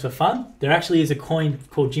coins for fun. There actually is a coin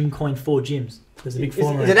called Jim Coin for gyms. There's a big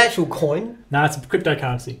forum. Is it an actual coin? No, it's a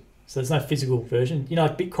cryptocurrency. So there's no physical version.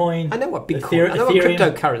 Like Bitcoin. I know what Bitcoin. I know what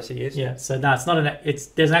cryptocurrency is. Yeah. So no, it's not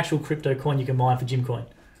there's an actual crypto coin you can mine for Jim Coin.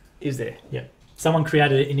 Is there? Yeah. Someone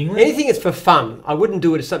created it in England. Anything is for fun. I wouldn't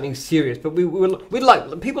do it as something serious, but we'd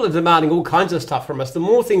like, people are demanding all kinds of stuff from us. The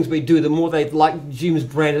more things we do, the more they like Jim's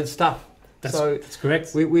branded stuff. That's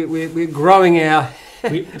correct. We're growing our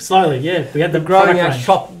slowly. Yeah, we had growing our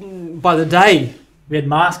shop by the day. We had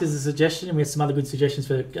masks as a suggestion, and we had some other good suggestions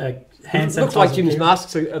for hand sanitizer. Looks like Jim's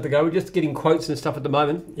masks at the go. We're just getting quotes and stuff at the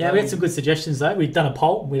moment. Yeah, we had some good suggestions though. We'd done a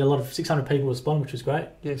poll. We had a lot of 600 people respond, which was great.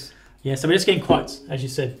 Yes. Yeah, so we're just getting quotes, as you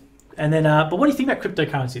said. And then, but what do you think about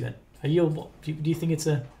cryptocurrency then? Do you think what do you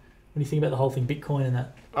think about the whole thing, Bitcoin and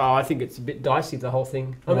that? Oh, I think it's a bit dicey, the whole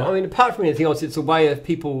thing. Yeah. I mean, apart from anything else, it's a way of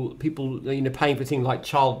people paying for things like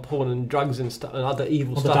child porn and drugs and other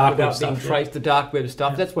evil stuff without being traced, the dark web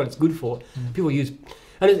stuff. Yeah. That's what it's good for. People use,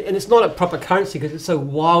 and it's not a proper currency because it's so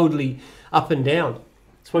wildly up and down.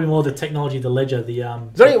 It's probably more the technology, the ledger, the.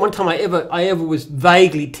 There's only one time I ever was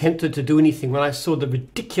vaguely tempted to do anything when I saw the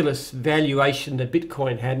ridiculous valuation that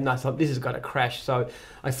Bitcoin had, and I thought this has got to crash. So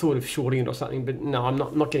I thought of shorting it or something, but no, I'm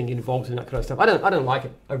not getting involved in that kind of stuff. I don't like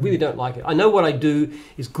it. I really don't like it. I know what I do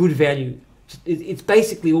is good value. It's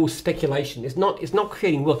basically all speculation. It's not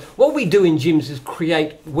creating wealth. What we do in gyms is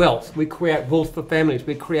create wealth. We create wealth for families.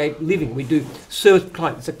 We create living. We do service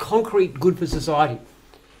clients. It's a concrete good for society.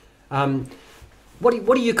 What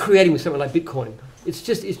are you creating with something like Bitcoin? It's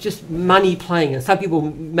just money playing, and some people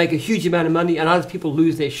make a huge amount of money, and other people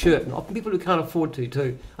lose their shirt, and often people who can't afford to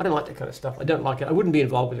too. I don't like that kind of stuff. I don't like it. I wouldn't be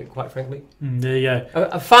involved with it, quite frankly. There you go.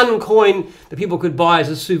 A fun coin that people could buy as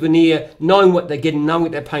a souvenir, knowing what they're getting, knowing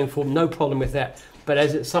what they're paying for, no problem with that. But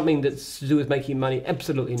as it's something that's to do with making money,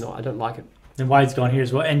 absolutely not. I don't like it. Then Wade's gone here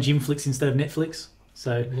as well, and Gymflix instead of Netflix.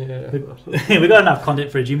 So yeah. we've got enough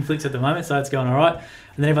content for a Gymflix at the moment, so it's going all right.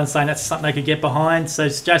 And then everyone's saying that's something they could get behind. So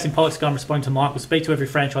Jason Pollock's gone responding to Michael. Speak to every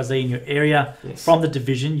franchisee in your area from the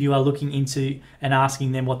division. You are looking into and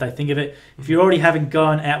asking them what they think of it. If you already haven't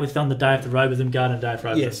gone out with on the day of the road with them, go on a day of the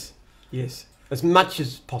road with them. Yes, as much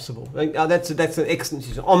as possible. That's an excellent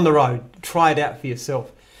decision. On the road, try it out for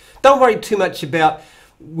yourself. Don't worry too much about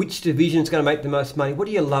which division is going to make the most money. What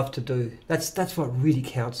do you love to do? That's what really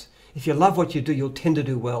counts. If you love what you do, you'll tend to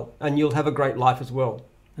do well, and you'll have a great life as well.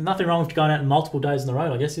 And nothing wrong with going out in multiple days on the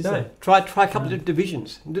road, I guess, is there? Try a couple of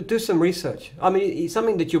divisions. Do some research. I mean, it's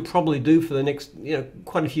something that you'll probably do for the next,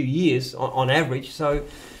 quite a few years on average. So,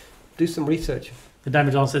 do some research. The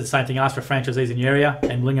David John said the same thing. Ask for franchisees in your area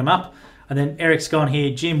and bling them up. And then Eric's gone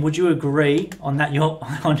here. Jim, would you agree on that?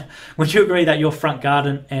 Would you agree that your front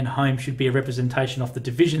garden and home should be a representation of the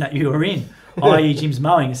division that you are in, i.e., Jim's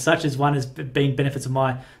Mowing, such as one has been benefits of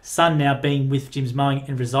my son now being with Jim's Mowing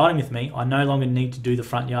and residing with me? I no longer need to do the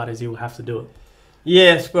front yard as he will have to do it.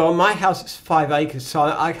 Yes, well, my house is 5 acres, so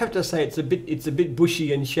I have to say it's a bit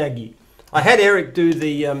bushy and shaggy. I had Eric do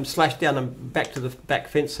the slash down and back to the back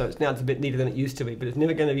fence, so it's a bit neater than it used to be. But it's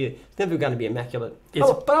never going to be immaculate.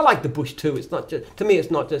 But I like the bush too. It's not just, to me. It's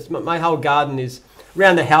not just my whole garden is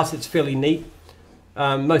around the house. It's fairly neat,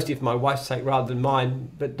 mostly for my wife's sake rather than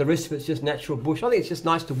mine. But the rest of it's just natural bush. I think it's just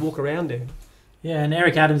nice to walk around there. Yeah, and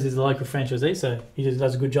Eric Adams is the local franchisee, so he just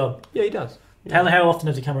does a good job. Yeah, he does. Yeah. How often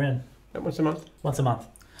does he come around? Once a month. Once a month.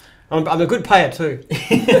 I'm a good payer too.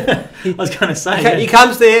 I was going to say. He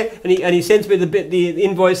comes there and he sends me the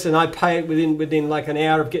invoice, and I pay it within like an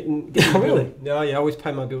hour of getting Really? No, yeah, I always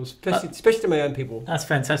pay my bills, especially to my own people. That's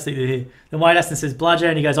fantastic to hear. Then Wade Aston says, Bludger,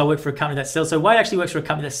 and he goes, I work for a company that sells. So Wade actually works for a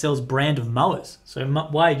company that sells brand of mowers. So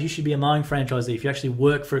Wade, you should be a mowing franchisee. If you actually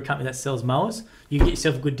work for a company that sells mowers, you can get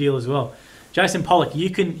yourself a good deal as well. Jason Pollock, you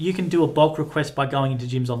can do a bulk request by going into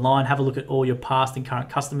Gyms Online, have a look at all your past and current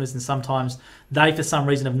customers, and sometimes they, for some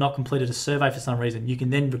reason, have not completed a survey for some reason. You can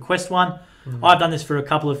then request one. I've done this for a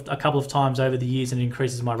couple of times over the years, and it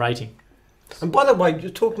increases my rating. And by the way,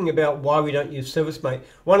 just talking about why we don't use ServiceMate,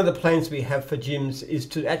 one of the plans we have for gyms is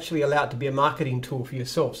to actually allow it to be a marketing tool for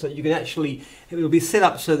yourself, so that you can actually, it will be set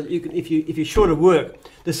up so that you can, if you're short of work,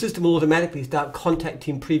 the system will automatically start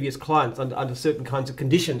contacting previous clients under certain kinds of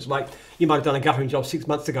conditions. Like you might have done a guttering job 6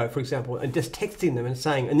 months ago, for example, and just texting them and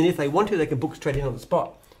saying, and then if they want to, they can book straight in on the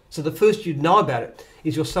spot. So the first you'd know about it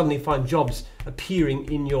is you'll suddenly find jobs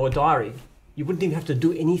appearing in your diary. You wouldn't even have to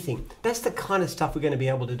do anything. That's the kind of stuff we're going to be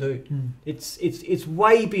able to do. It's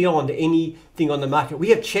way beyond anything on the market. We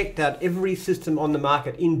have checked out every system on the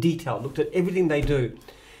market in detail, looked at everything they do,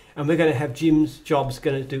 and we're going to have gyms, jobs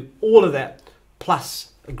going to do all of that,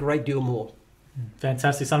 plus a great deal more.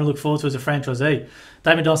 Fantastic. Something to look forward to as a franchisee.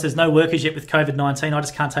 David Don says, no workers yet with COVID-19. I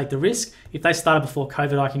just can't take the risk. If they started before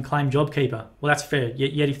COVID, I can claim JobKeeper. Well, that's fair.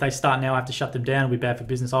 Yet if they start now, I have to shut them down. It'll be bad for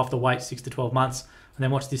business. I'll have to wait 6 to 12 months and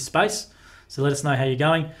then watch this space. So let us know how you're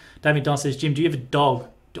going. David Don says, Jim, do you have a dog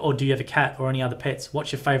or do you have a cat or any other pets?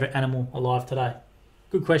 What's your favourite animal alive today?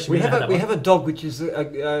 Good question. We have a dog which is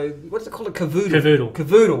what's it called? A cavoodle.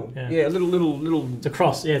 Cavoodle. Yeah, a little. It's a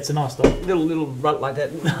cross. Yeah, it's a nice dog. Little runt like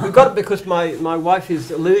that. We got it because my wife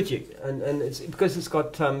is allergic, and it's because it's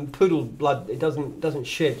got poodle blood. It doesn't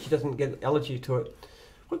shed. She doesn't get allergy to it.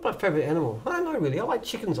 What's my favourite animal? I don't know really. I like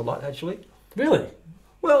chickens a lot actually. Really?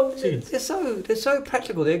 Well, they're so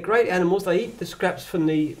practical. They're great animals. They eat the scraps from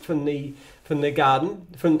the garden,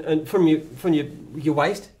 from your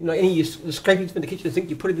waste. You know, the scrapings from the kitchen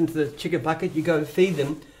sink. You put it into the chicken bucket. You go and feed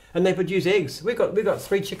them, and they produce eggs. We've got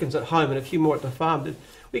 3 chickens at home and a few more at the farm.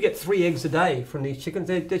 We get 3 eggs a day from these chickens.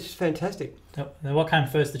 They're just fantastic. Now, what came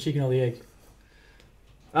first, the chicken or the egg?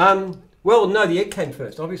 Well, no, the egg came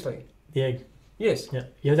first, obviously. The egg. Yes. Yeah.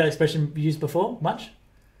 You heard that expression used before much?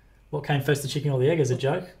 What came first, the chicken or the egg, as a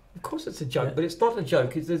joke? Of course it's a joke, but it's not a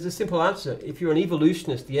joke. There's a simple answer. If you're an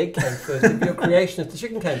evolutionist, the egg came first. If you're a creationist, the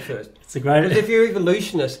chicken came first. It's a great... Because if you're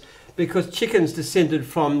evolutionist, because chickens descended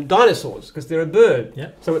from dinosaurs, because they're a bird.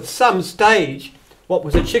 Yep. So at some stage, what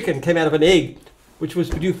was a chicken came out of an egg, which was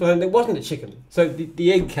produced from that wasn't a chicken. So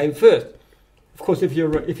the egg came first. Of course, if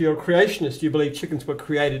you're a creationist, you believe chickens were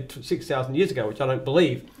created 6,000 years ago, which I don't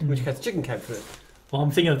believe, in which case the chicken came first. Well, I'm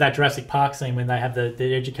thinking of that Jurassic Park scene when they have they're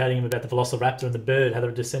educating him about the Velociraptor and the bird, how they're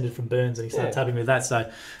descended from Burns, and he started tapping with that. So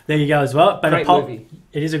there you go as well. But great movie.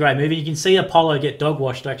 It is a great movie. You can see Apollo get dog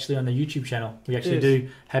washed actually on the YouTube channel. We actually do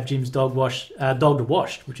have Jim's dog washed,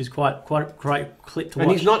 which is quite a great clip to watch.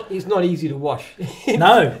 And he's not easy to wash.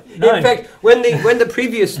 No. In fact, when the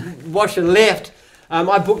previous washer left,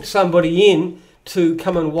 I booked somebody in to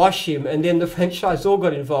come and wash him, and then the franchisor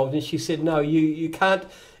got involved, and she said, "No, you can't.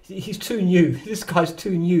 He's too new. This guy's too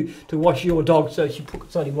new to wash your dog." So she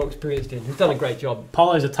put somebody more experienced in. He's done a great job.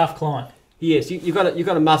 Apollo's a tough client. Yes, you got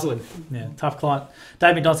to muzzle him. Yeah, tough client.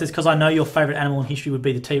 David Don says, because I know your favourite animal in history would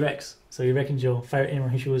be the T-Rex. So you reckon your favourite animal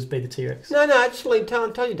in history would be the T-Rex? No, actually,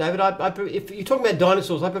 tell you, David. If you're talking about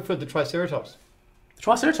dinosaurs, I prefer the Triceratops. The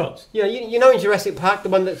Triceratops? Yeah, you know in Jurassic Park, the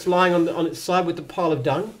one that's lying on its side with the pile of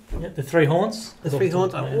dung? Yeah, the 3 horns? The 3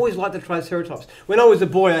 horns. I always liked the Triceratops. When I was a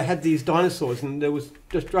boy, I had these dinosaurs, and there was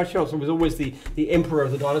the Triceratops was always the emperor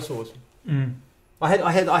of the dinosaurs. Mm.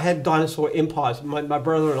 I had dinosaur empires. My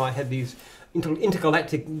brother and I had these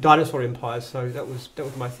intergalactic dinosaur empires, so that was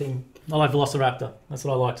my thing. I like Velociraptor. That's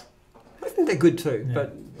what I liked. I think they're good too,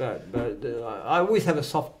 but I always have a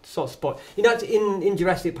soft spot. You know, it's in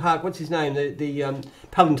Jurassic Park. What's his name? The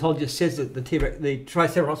paleontologist says that the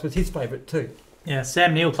Triceratops was his favourite too. Yeah,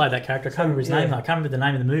 Sam Neill played that character. I can't remember his name though. I can't remember the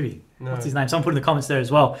name of the movie. No. What's his name? Someone put in the comments there as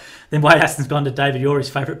well. Then Wade Aston's gone to David. You're his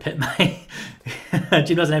favourite pet, mate.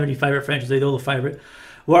 Jim doesn't have any favourite franchises. They're all the favourite.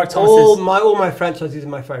 Warwick Thompson all my franchises are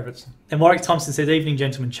my favourites. And Warwick Thompson says, evening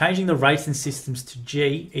gentlemen, changing the rating systems to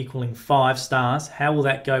G equaling 5 stars, how will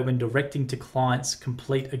that go when directing to clients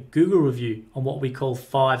complete a Google review on what we call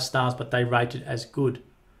 5 stars but they rate it as good?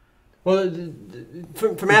 Well,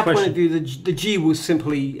 from our point of view, the G will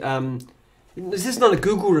simply... this is not a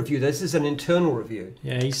Google review, this is an internal review.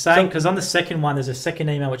 Yeah, he's saying, because on the second one, there's a second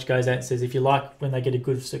email which goes out and says, if you like when they get a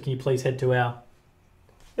good, so can you please head to our...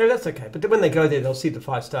 No, that's okay. But then when they go there, they'll see the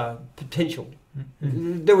 5-star potential.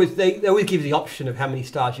 Mm-hmm. They always give the option of how many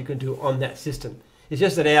stars you can do on that system. It's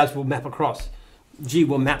just that ours will map across. G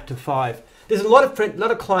will map to 5. There's a lot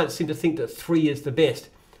of clients seem to think that 3 is the best.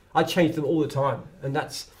 I change them all the time, and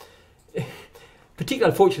that's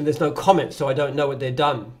particularly unfortunate. There's no comments, so I don't know what they've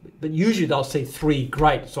done. But usually they'll say 3,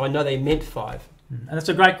 great, so I know they meant 5. And that's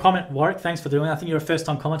a great comment, Warwick. Thanks for doing it. I think you're a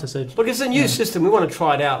first-time commenter, so... Look, it's a new system. We want to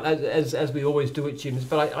try it out, as we always do at gyms,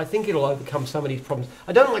 but I think it'll overcome some of these problems.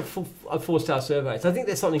 I don't like 4-star surveys. I think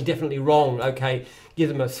there's something definitely wrong. Okay, give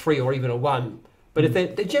them a 3 or even a 1. But if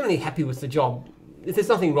they're generally happy with the job, if there's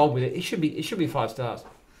nothing wrong with it, it should be 5 stars.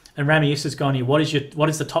 And Rami used to go on here. What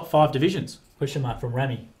is the top 5 divisions? Question mark from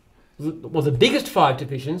Rami. Well, the biggest 5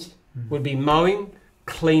 divisions would be mowing,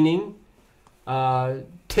 cleaning,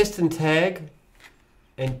 test and tag,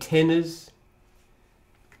 antennas.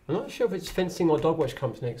 I'm not sure if it's fencing or dog wash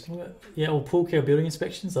comes next. Yeah, or pool care, building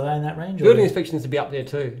inspections. Are they in that range? Building inspections to be up there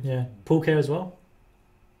too. Yeah, pool care as well.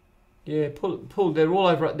 Yeah, pool. They're all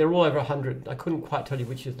over 100. I couldn't quite tell you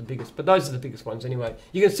which is the biggest, but those are the biggest ones anyway.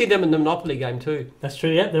 You can see them in the Monopoly game too. That's true.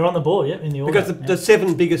 Yeah, they're on the board. Yeah, in the order. Because the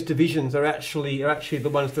 7 biggest divisions are actually the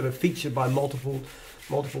ones that are featured by multiple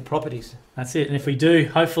properties. That's it. And if we do,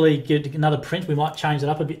 hopefully get another print, we might change it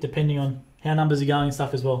up a bit depending on how numbers are going and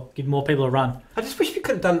stuff as well. Give more people a run. I just wish we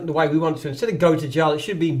could have done it the way we wanted to. Instead of go to jail, it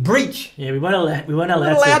should be breach. Yeah, we weren't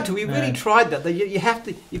allowed to. We really tried that.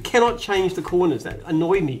 You cannot change the corners. That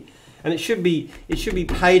annoyed me. And it should be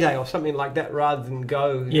payday or something like that rather than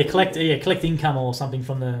go. Yeah, collect income or something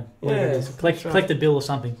from the collect the bill or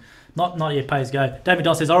something. Not yet pay as go. David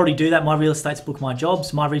Don says, I already do that. My real estate's book my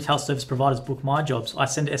jobs. My retail service providers book my jobs. I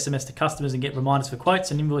send SMS to customers and get reminders for quotes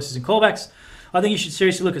and invoices and callbacks. I think you should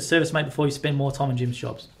seriously look at ServiceMate before you spend more time in Jim's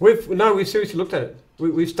jobs. We've seriously looked at it.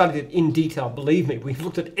 We've studied it in detail. Believe me, we've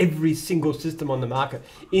looked at every single system on the market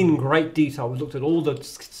in great detail. We've looked at all the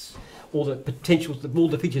potentials, all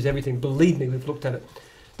the features, everything. Believe me, we've looked at it.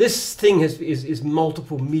 This thing is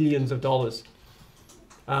multiple millions of dollars.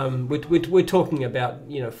 We're talking about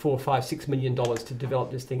 $4, $5, $6 million to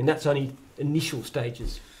develop this thing, and that's only initial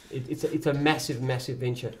stages. It's a massive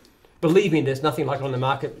venture. Believe me, there's nothing like it on the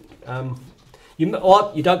market. You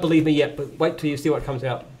don't believe me yet, but wait till you see what comes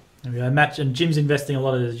out. There we go. Matt, and Jim's investing a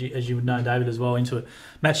lot, as you would know, David, as well, into it.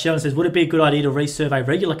 Matt Sheldon says, would it be a good idea to resurvey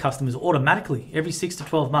regular customers automatically every 6 to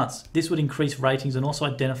 12 months? This would increase ratings and also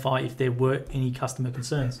identify if there were any customer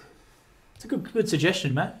concerns. It's a good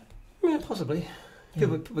suggestion, Matt. Yeah, possibly.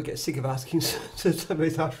 People get sick of asking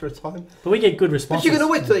surveys after a time. But we get good responses. But you can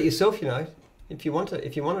always do it yourself, if you want to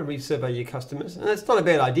resurvey your customers. And it's not a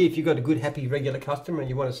bad idea. If you've got a good, happy, regular customer and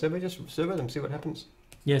you want to survey, just survey them, see what happens.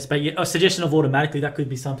 Yes, but a suggestion of automatically, that could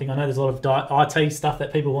be something. I know there's a lot of IT stuff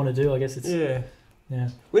that people want to do. I guess it's... Yeah.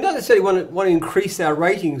 We don't necessarily want to increase our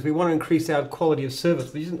ratings. We want to increase our quality of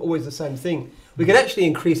service, which isn't always the same thing. We can actually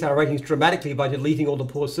increase our ratings dramatically by deleting all the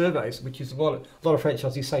poor surveys, which is what a lot of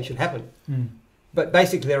franchisees say should happen. But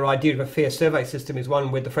basically their idea of a fair survey system is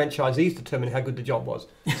one where the franchisees determine how good the job was.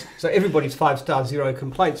 So everybody's 5-star, 0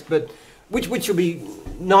 complaints, but which will be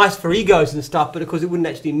nice for egos and stuff, but of course it wouldn't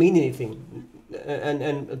actually mean anything.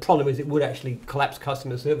 And the problem is it would actually collapse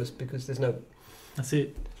customer service because there's no... That's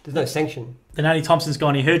it. There's no sanction. Then Annie Thompson's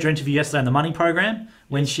gone, he heard your interview yesterday on the Money Program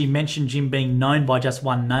when she mentioned Jim being known by just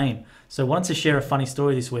one name. So I wanted to share a funny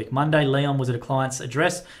story this week. Monday, Leon was at a client's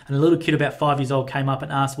address and a little kid about 5 years old came up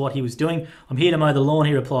and asked what he was doing. I'm here to mow the lawn,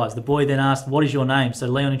 he replies. The boy then asked, what is your name? So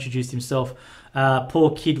Leon introduced himself.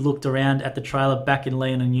 Poor kid looked around at the trailer back in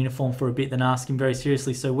Leon in uniform for a bit, then asked him very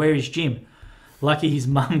seriously, so where is Jim? Lucky his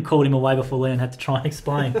mum called him away before Leon had to try and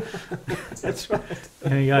explain. That's right.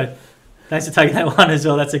 There you go. Thanks for taking that one as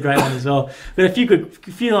well. That's a great one as well. But a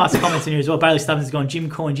few nice comments in here as well. Bailey Stubbins has gone, Jim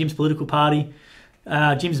Coyne, Jim's political party,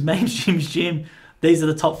 Jim's memes, Jim's Jim. These are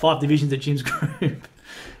the top 5 divisions at Jim's group.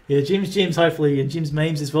 Yeah, Jim's hopefully, and Jim's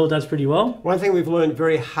memes as well does pretty well. One thing we've learned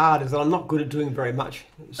very hard is that I'm not good at doing very much.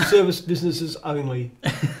 Service businesses only.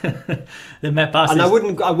 Then Matt Barr says,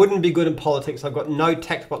 and I wouldn't be good in politics. I've got no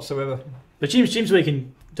tact whatsoever. But Jim's we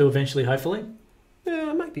can do eventually, hopefully.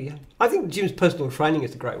 Yeah, maybe. I think Jim's personal training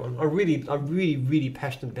is a great one. I'm really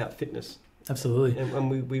passionate about fitness. Absolutely. And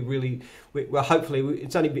we're hopefully,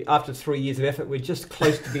 it's only after 3 years of effort, we're just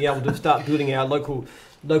close to being able to start building our local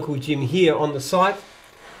gym here on the site.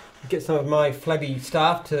 Get some of my flabby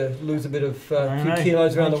staff to lose a bit of few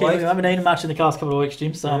kilos around the waist. I haven't eaten much in the past couple of weeks,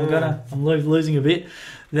 Jim, so I'm losing a bit.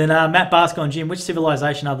 Then Matt Bask on Jim, which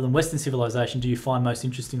civilization other than Western civilization do you find most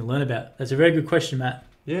interesting to learn about? That's a very good question, Matt.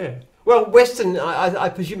 Yeah. Well, Western, I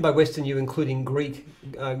presume by Western you're including Greek,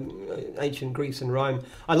 ancient Greece and Rome.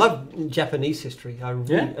 I love Japanese history.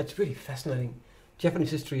 It's really fascinating.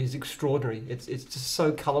 Japanese history is extraordinary. It's just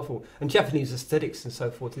so colourful, and Japanese aesthetics and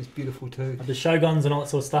so forth is beautiful too. The shoguns and all that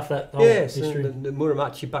sort of stuff. That Yes, history. and the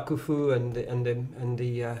Muromachi Bakufu and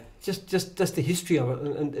the just the history of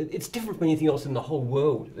it, and it's different from anything else in the whole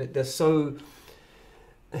world. They're so.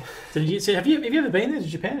 So have you ever been there to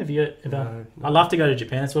Japan? Have you ever? No. I'd love to go to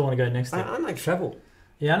Japan. That's where I want to go next. I like travel.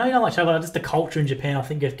 Yeah, I know you don't like travel, but just the culture in Japan. I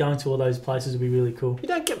think going to all those places would be really cool.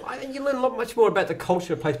 You learn a lot much more about the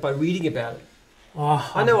culture of a place by reading about it.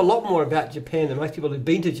 Oh, I know a lot more about Japan than most people who've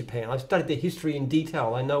been to Japan. I've studied their history in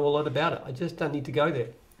detail. I know a lot about it. I just don't need to go there.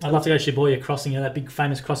 I'd love to go to Shibuya Crossing, that big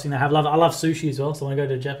famous crossing they have. I love sushi as well, so I want to go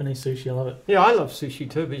to Japanese sushi. I love it. Yeah, I love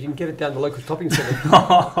sushi too, but you can get it down the local shopping centre.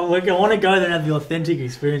 I want to go there and have the authentic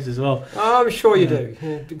experience as well. I'm sure you do.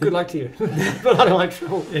 Yeah, good luck to you. But I don't like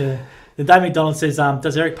travel. Yeah. Then Dave McDonald says,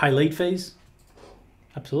 does Eric pay lead fees?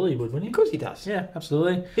 Absolutely, he would, wouldn't he? Of course he does. Yeah,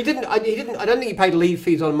 absolutely. He didn't. I don't think he paid lead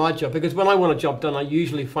fees on my job, because when I want a job done, I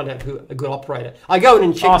usually find out who a good operator. I go in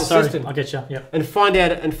and check the system. I get you. Yeah. And find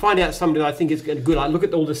out somebody that I think is good. I look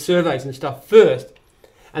at all the surveys and stuff first,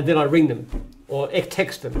 and then I ring them or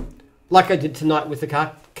text them, like I did tonight with the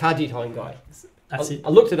car detailing guy. That's it. I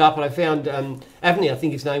looked it up and I found Avni, I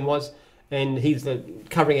think his name was, and he's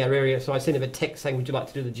covering our area. So I sent him a text saying, "Would you like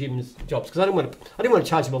to do the gym's jobs?" Because I didn't want to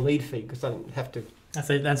charge him a lead fee, because I don't have to.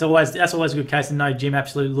 That's always a good case, and no, Jim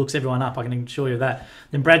absolutely looks everyone up. I can assure you of that.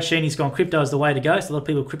 Then Brad Sheeney's gone crypto is the way to go. So a lot of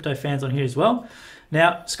people are crypto fans on here as well.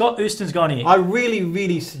 Now Scott Houston's gone here. I really,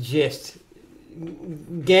 really suggest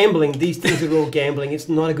gambling. These things are all gambling. It's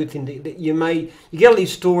not a good thing. You get all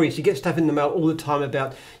these stories. You get stuff in the mail all the time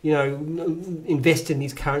about invest in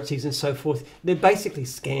these currencies and so forth. They're basically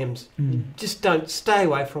scams. Just don't stay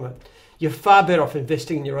away from it. You're far better off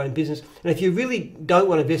investing in your own business. And if you really don't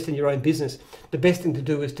want to invest in your own business, the best thing to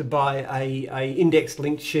do is to buy a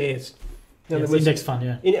index-linked shares. Index fund,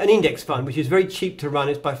 yeah. An index fund, which is very cheap to run.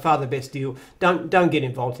 It's by far the best deal. Don't get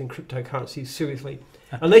involved in cryptocurrencies, seriously.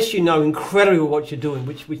 Unless you know incredibly well what you're doing,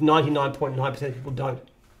 which 99.9% of people don't.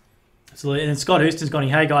 Absolutely. And Scott Houston's gone,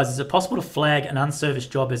 hey guys, is it possible to flag an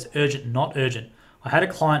unserviced job as urgent, not urgent? I had a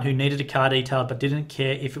client who needed a car detailed but didn't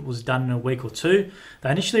care if it was done in a week or two.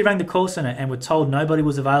 They initially rang the call centre and were told nobody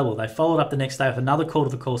was available. They followed up the next day with another call to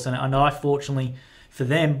the call centre, and I, fortunately for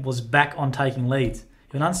them, was back on taking leads.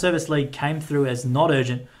 If an unserviced lead came through as not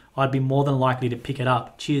urgent, I'd be more than likely to pick it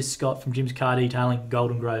up. Cheers, Scott from Jim's Car Detailing,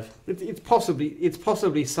 Golden Grove. It's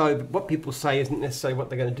possibly so, but what people say isn't necessarily what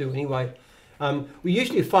they're going to do anyway. We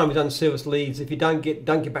usually find with unserviced leads, if you don't get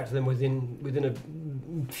back to them within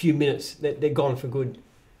a few minutes, they're gone for good.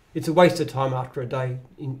 It's a waste of time after a day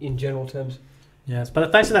in general terms. Yes,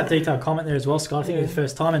 but thanks for that detailed comment there as well, Scott. I think it was the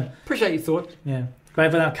first time. And appreciate your thoughts. Yeah.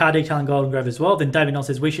 Great for that Car Detailing Golden Grove as well. Then David Knoll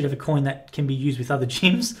says we should have a coin that can be used with other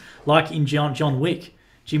gyms, like in John Wick.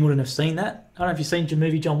 Jim wouldn't have seen that. I don't know if you've seen the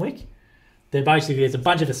movie John Wick. There's a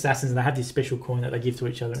bunch of assassins and they have this special coin that they give to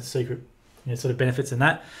each other. It's secret. Sort of benefits in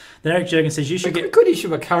that. Then Eric Jurgen says you should get... We could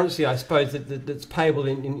issue a currency, I suppose, that's payable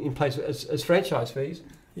in place as franchise fees.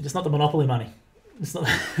 It's not the monopoly money. It's not.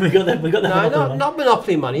 we got that. No, not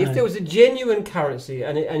monopoly money. No. If there was a genuine currency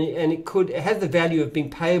and it has the value of being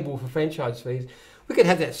payable for franchise fees, we could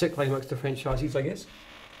have that circulating amongst the franchisees, I guess.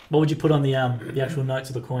 What would you put on the actual notes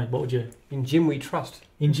of the coin? What would you? In Jim We Trust.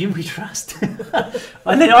 In Jim We Trust.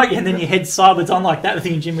 and then you head sideways on like that with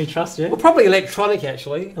In Jim We Trust, yeah. Well, probably electronic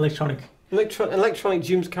actually. Electronic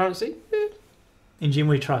Jim's currency. Yeah. In Jim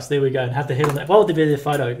We Trust. There we go. And have the head on that. What would be the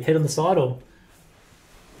photo? Head on the side, or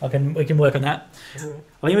we can work on that. Yeah.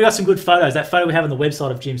 I think we got some good photos. That photo we have on the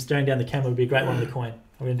website of Jim staring down the camera would be a great one with the coin.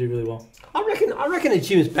 We're going to do really well. I reckon a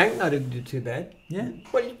Jim's banknote would do too bad. Yeah.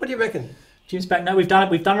 What do you reckon? Jim's banknote. We've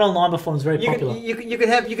done it online before. And it's very popular. You could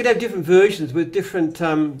have different versions with different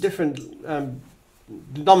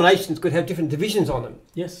denominations could have different divisions on them.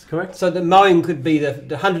 Yes, correct. So the mowing could be the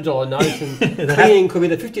 $100 note, and cleaning could be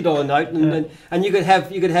the $50 note, and you could have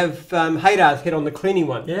Haydar's head on the cleaning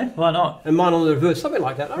one. Yeah, why not? And mine on the reverse, something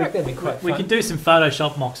like that. I reckon that'd be quite fun. We can do some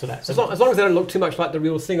Photoshop mocks for that. As long as they don't look too much like the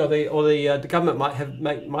real thing, or the government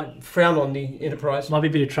might frown on the enterprise. Might be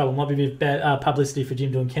a bit of trouble. Might be a bit of bad publicity for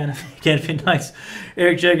Jim doing counterfeit notes.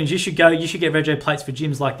 Eric Jurgens, you should get Rego plates for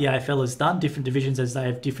gyms like the AFL has done. Different divisions as they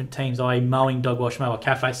have different teams, i.e. mowing, dog wash, mower,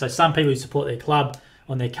 cafe. So some people who support their club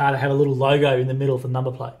on their car to have a little logo in the middle of the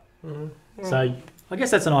number plate. Mm-hmm. So I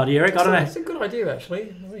guess that's an idea, Eric. I don't know. It's a good idea,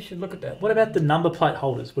 actually. We should look at that. What about the number plate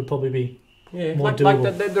holders? Would probably be more doable.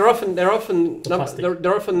 Like they're often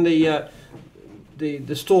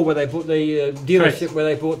the store where they bought the dealership. Correct. Where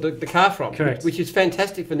they bought the car from. Correct. Which is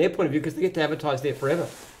fantastic from their point of view because they get to advertise there forever.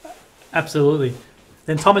 Absolutely.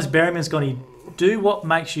 Then Thomas Berryman's gone, do what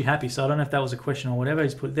makes you happy. So I don't know if that was a question or whatever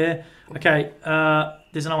he's put there. Okay,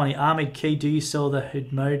 there's another one here. Ahmed Key, do you sell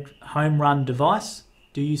the home run device?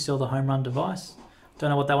 Do you sell the home run device? Don't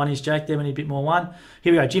know what that one is, Jake. There we need a bit more one.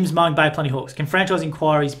 Here we go. Jim's Mowing Bay Plenty Hawks. Can franchise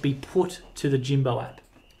inquiries be put to the Jimbo app?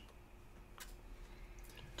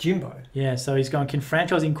 Jimbo? Yeah, so he's going, can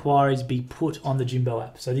franchise inquiries be put on the Jimbo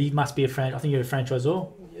app? So he must be I think you're a franchisor.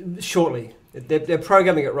 Shortly. They're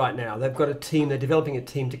programming it right now. They've got a team. They're developing a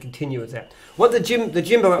team to continue with that. What the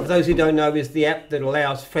Jimbo app, for those who don't know, is the app that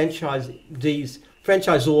allows franchisors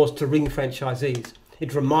to ring franchisees.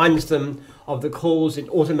 It reminds them of the calls. It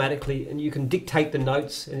automatically, and you can dictate the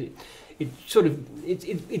notes. And it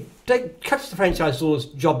cuts the franchisor's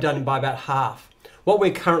job done by about half. What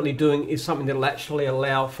we're currently doing is something that will actually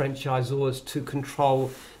allow franchisors to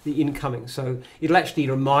control the incoming. So it'll actually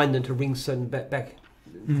remind them to ring certain back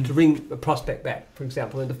to ring a prospect back, for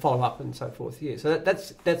example, and to follow up and so forth. Yeah, so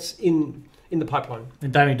that's in the pipeline.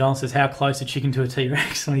 And David Donald says, how close a chicken to a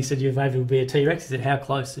T-Rex? When he said your favourite would be a T-Rex, he said, how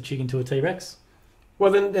close a chicken to a T-Rex?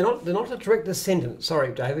 Well, then they're not a direct descendant.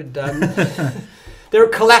 Sorry, David. They're a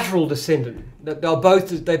collateral descendant. They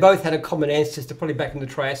both had a common ancestor, probably back in the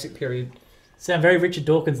Triassic period. Sound very Richard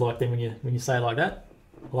Dawkins like them when you say it like that.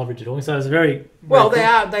 I love Richard Dawkins. So it's very well. Cool.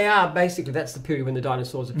 They are basically, that's the period when the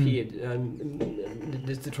dinosaurs appeared.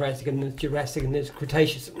 There's the Triassic and the Jurassic and there's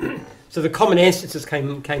Cretaceous. So the common ancestors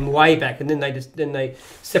came way back, and then they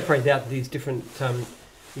separated out these different.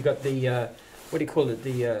 You got the what do you call it?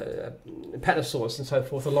 The Apatosaurus and so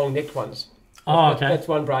forth, the long-necked ones. Oh, okay. That's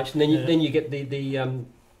one branch, and then you get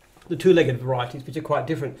the two-legged varieties, which are quite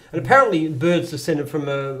different. And apparently, birds descended from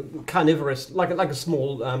a carnivorous, like a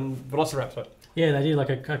small velociraptor. Yeah, they do, like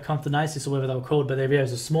a Conthanasis or whatever they were called, but it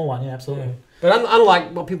was a small one, yeah, absolutely. Yeah. But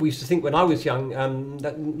unlike what people used to think when I was young,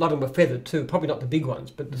 that a lot of them were feathered too. Probably not the big ones,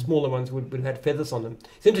 but the smaller ones would have had feathers on them.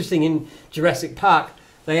 It's interesting, in Jurassic Park,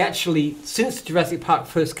 they actually, since Jurassic Park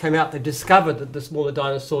first came out, they discovered that the smaller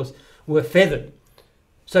dinosaurs were feathered.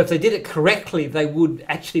 So if they did it correctly, they would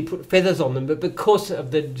actually put feathers on them. But because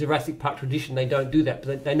of the Jurassic Park tradition, they don't do that.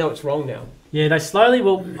 But they know it's wrong now. Yeah, they slowly...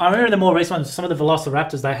 Well, I remember in the more recent ones, some of the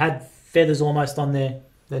Velociraptors, they had feathers almost on their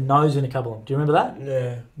nose in a couple of them. Do you remember that?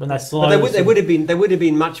 Yeah. When they slowly... But they would have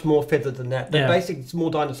been much more feathered than that. The yeah. basic small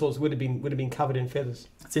dinosaurs would have been covered in feathers.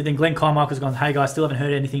 So then Glenn Carmichael's gone, hey guys, still haven't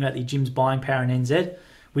heard anything about the Jim's buying power in NZ.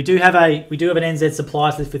 We do have an NZ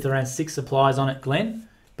supplies list with around 6 suppliers on it, Glenn.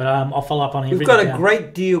 But I'll follow up on it. We've got a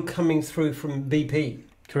great deal coming through from BP.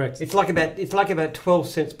 Correct. It's like about 12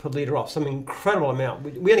 cents per litre off, some incredible amount.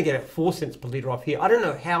 We only get about 4 cents per litre off here. I don't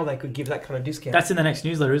know how they could give that kind of discount. That's in the next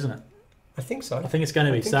newsletter, isn't it? I think so. I think it's going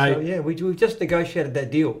to be. So yeah, we've just negotiated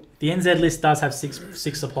that deal. The NZ list does have six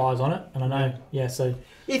suppliers on it, and I know. Yeah, so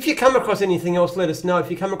if you come across anything else, let us know. If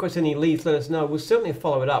you come across any leads, let us know. We'll certainly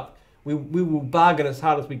follow it up. We will bargain as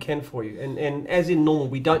hard as we can for you. And as in normal,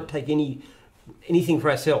 we don't take anything for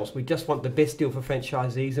ourselves. We just want the best deal for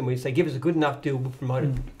franchisees, and we say, give us a good enough deal, we'll promote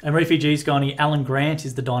it. And Refugees gone here, Alan Grant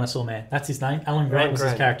is the dinosaur man. That's his name. Alan Grant was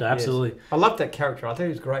his character, absolutely. Yes. I loved that character. I thought he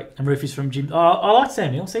was great. And Rufus from Jim. Oh, I liked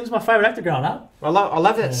Sam Neill. He was my favourite actor growing up. I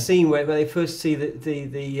love that scene where they first see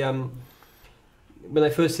the when they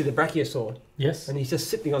first see the brachiosaur. Yes. And he's just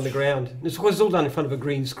sitting on the ground. It's all done in front of a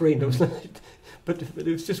green screen. But it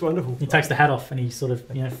was just wonderful. He takes the hat off and he sort of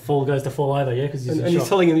goes to fall over, yeah, because he's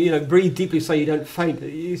telling him, breathe deeply so you don't faint.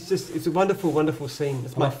 It's a wonderful, wonderful scene.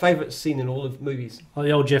 It's my favourite scene in all of movies. Oh,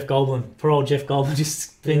 the old Jeff Goldblum. Poor old Jeff Goldblum just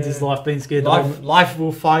spends his life being scared. Life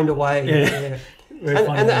will find a way. Yeah.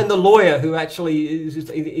 And the lawyer who actually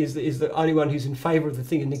is the only one who's in favour of the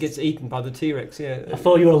thing and gets eaten by the T-Rex. Yeah. I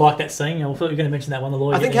thought you would have liked that scene. I thought you were going to mention that one. The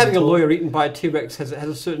lawyer. I think having a lawyer eaten by a T-Rex has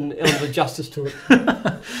a certain element of justice to it.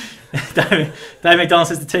 David McDonald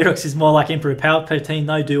says the T-Rex is more like Emperor Palpatine.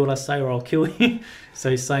 No, do what I say or I'll kill you.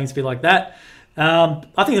 So he's saying it's a bit like that.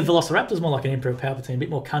 I think the Velociraptor is more like an Emperor Palpatine, a bit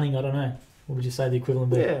more cunning. I don't know. What would you say the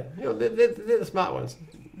equivalent would be? Yeah, they're the smart ones.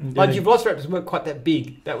 Mind you, Velociraptors weren't quite that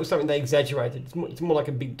big. That was something they exaggerated. It's more like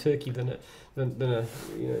a big turkey than a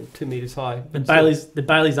 2 meters high. And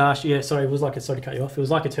Bailey's asked, sorry to cut you off. It was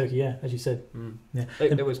like a turkey, yeah, as you said. Yeah.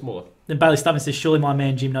 There was more. Then Bailey Stubman says, surely my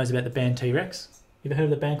man Jim knows about the band T-Rex. You ever heard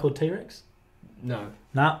of the band called T-Rex? No.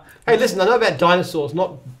 Nah. Hey, listen, I know about dinosaurs,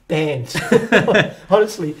 not bands.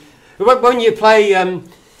 Honestly. When you play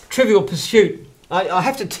Trivial Pursuit, I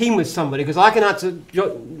have to team with somebody because I can answer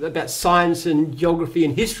about science and geography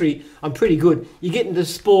and history. I'm pretty good. You get into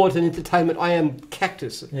sport and entertainment, I am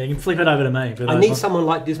cactus. Yeah, you can flip it over to me. I need someone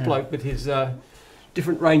like this bloke with his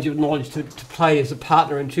different range of knowledge to play as a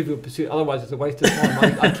partner in Trivial Pursuit. Otherwise, it's a waste of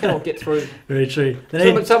time. I cannot get through. Very true.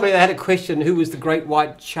 Somebody had a question, who was the great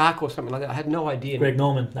white shark or something like that. I had no idea. Greg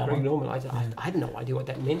Norman. Greg Norman. I had no idea what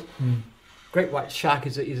that meant. Great white shark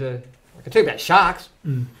is a I can tell you about sharks,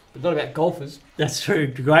 but not about golfers. That's true.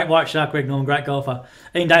 Great white shark, Greg Norman, great golfer.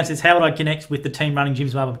 Ian Dane says, how would I connect with the team running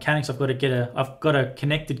Jim's Mobile Mechanics? I've got a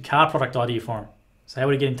connected car product idea for him. So how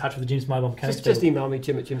would I get in touch with the Jim's Mobile Mechanics? Just email me,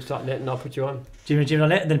 Jim@jims.net, and I'll put you on.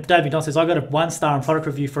 Jim@jims.net. And then David Don says, I got a 1-star on product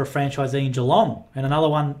review for a franchisee in Geelong, and another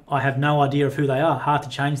one, I have no idea of who they are. Hard to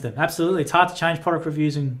change them. Absolutely. It's hard to change product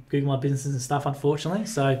reviews in Google My Businesses and stuff, unfortunately.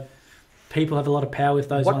 So people have a lot of power with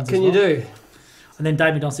those ones as well. What can you do? And then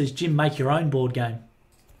David Don says, Jim, make your own board game.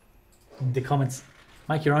 In the comments,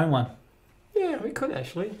 make your own one. Yeah, we could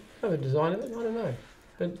actually. Have a design of it. I don't know.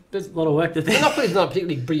 But there's a lot of work to do. Monopoly's not a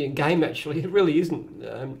particularly brilliant game, actually. It really isn't.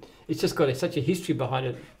 It's just got such a history behind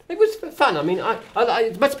it. It was fun. I mean,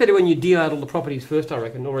 it's much better when you deal out all the properties first, I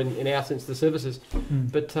reckon, or in our sense, the services.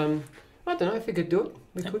 But I don't know if we could do it.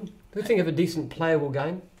 We could. We think of a decent playable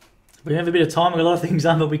game. We have a bit of time and a lot of things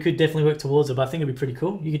done, but we could definitely work towards it. But I think it'd be pretty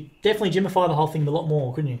cool. You could definitely Jimify the whole thing a lot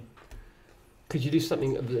more, couldn't you? Could you do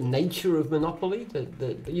something of the nature of Monopoly?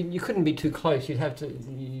 You couldn't be too close. You'd have to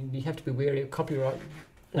be wary of copyright.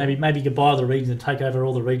 Maybe you could buy the regions and take over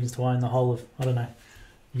all the regions to own the whole of, I don't know.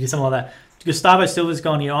 You do something like that. Gustavo Silva's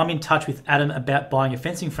gone here. I'm in touch with Adam about buying a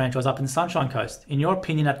fencing franchise up in the Sunshine Coast. In your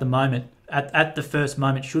opinion, at the moment, at the first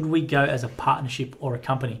moment, should we go as a partnership or a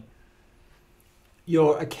company?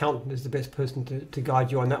 Your accountant is the best person to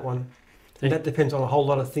guide you on that one. And that depends on a whole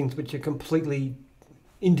lot of things which are completely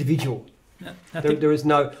individual. There is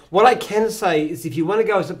no... What I can say is if you want to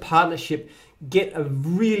go as a partnership, get a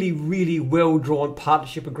really, really well-drawn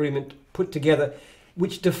partnership agreement put together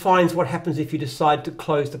which defines what happens if you decide to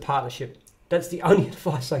close the partnership. That's the only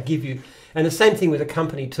advice I give you. And the same thing with a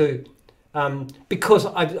company too. Because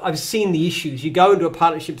I've seen the issues. You go into a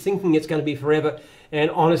partnership thinking it's going to be forever, and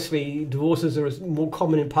honestly, divorces are more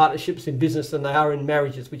common in partnerships in business than they are in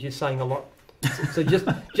marriages, which is saying a lot. So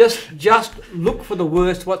just look for the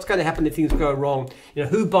worst. What's going to happen if things go wrong? You know,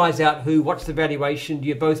 who buys out who? What's the valuation? Do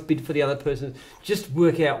you both bid for the other person? Just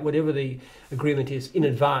work out whatever the agreement is in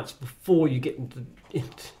advance before you get into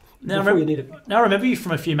before you need it. Now, I remember you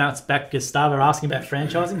from a few months back, Gustavo, asking about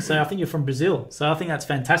franchising. So I think you're from Brazil. So I think that's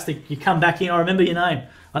fantastic. You come back here. I remember your name.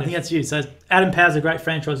 I think that's you. So Adam Power's a great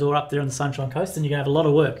franchisor up there on the Sunshine Coast, and you're going to have a lot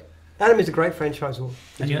of work. Adam is a great franchisor.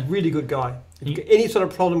 He's a really good guy. If you've got any sort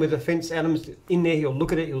of problem with the fence, Adam's in there. He'll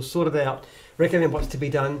look at it. He'll sort it out. Recommend what's to be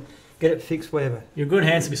done. Get it fixed, whatever. You're a good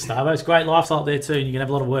hands, Gustavo. It's a great lifestyle up there too, and you're going to have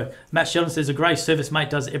a lot of work. Matt Sheldon says a great service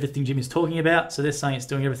mate does everything Jim is talking about. So they're saying it's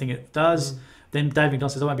doing everything it does. Then Dave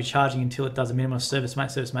McDonald says I won't be charging until it does a minimum of service mate.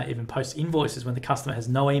 Service mate even posts invoices when the customer has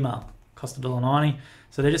no email. Cost $1.90.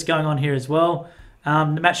 So they're just going on here as well.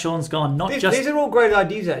 Matt Sean's gone. These are all great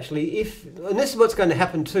ideas, actually. And this is what's going to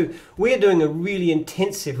happen too. We're doing a really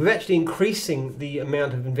intensive. We're actually increasing the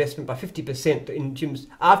amount of investment by 50% in gyms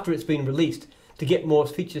after it's been released to get more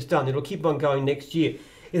features done. It'll keep on going next year.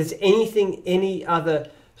 If there's any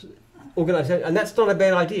other organisation, and that's not a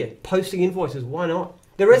bad idea. Posting invoices, why not?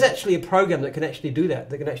 There is actually a program that can actually do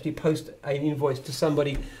that. That can actually post an invoice to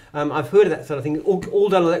somebody. I've heard of that sort of thing. All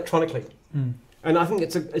done electronically. And I think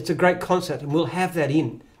it's a great concept, and we'll have that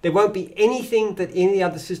in. There won't be anything that any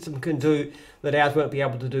other system can do that ours won't be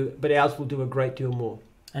able to do, but ours will do a great deal more.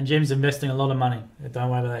 And Jim's investing a lot of money. Don't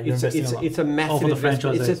worry about that. It's a massive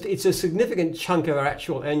investment. It's a significant chunk of our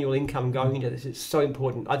actual annual income going into this. It's so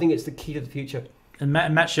important. I think it's the key to the future. And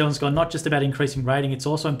Matt Sheldon's gone, not just about increasing rating, it's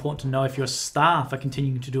also important to know if your staff are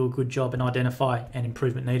continuing to do a good job and identify an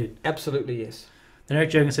improvement needed. Absolutely, yes. Then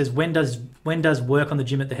Eric Jurgen says, when does work on the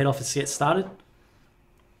gym at the head office get started?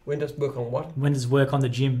 When does work on what? When does work on the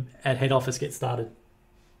gym at head office get started?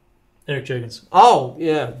 Eric Jurgens. Oh,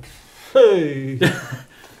 yeah. Hey.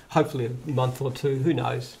 Hopefully a month or two. Who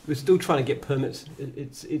knows? We're still trying to get permits.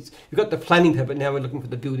 We've got the planning permit. Now we're looking for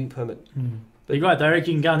the building permit. But you're right, though, Eric.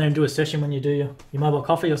 You can go in there and do a session when you do your mobile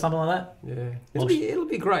coffee or something like that. Yeah, it'll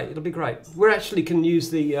be great. It'll be great. We actually can use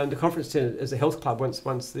the conference centre as a health club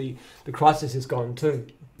once the crisis is gone too.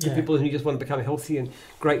 For people who just want to become healthy and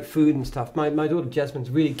great food and stuff. My daughter Jasmine's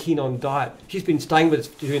really keen on diet. She's been staying with us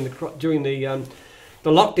during the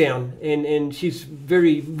lockdown, and she's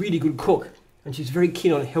really good cook, and she's very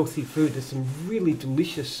keen on healthy food. There's some really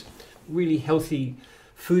delicious, really healthy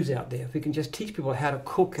foods out there. If we can just teach people how to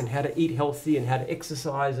cook and how to eat healthy and how to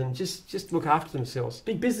exercise and just look after themselves.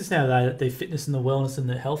 Big business now, though. The fitness and the wellness and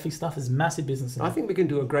the healthy stuff is massive business now. I think we can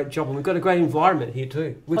do a great job, and we've got a great environment here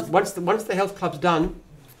too. Once the health club's done,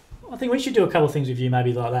 I think we should do a couple of things with you,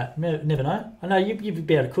 maybe like that. Never know. I know you'd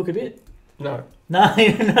be able to cook a bit. No. No,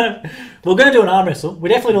 no. We're going to do an arm wrestle. We're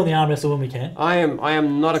definitely doing the arm wrestle when we can. I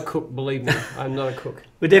am not a cook, believe me. I'm not a cook.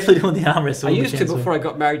 We're definitely doing the arm wrestle. I used to before I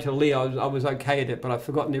got married to Lee. I was okay at it, but I've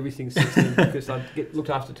forgotten everything since then because I get looked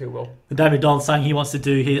after too well. David Donald saying he wants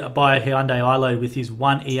to buy a Hyundai iLoad with his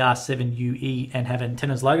 1ER7UE and have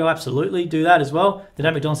antennas logo. Absolutely, do that as well. The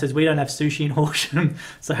David Donald says we don't have sushi in Horsham,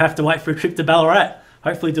 so I have to wait for a trip to Ballarat.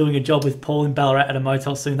 Hopefully doing a job with Paul in Ballarat at a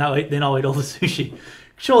motel soon. Then I'll eat all the sushi.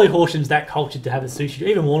 Surely Horsham's that cultured to have the sushi.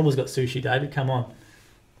 Even Warrnambool's got sushi, David. Come on.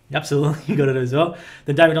 Absolutely, you got it as well.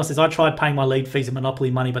 Then David Donald says, I tried paying my lead fees and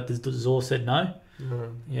Monopoly money, but the Zor said no.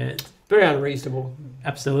 Yeah, very unreasonable.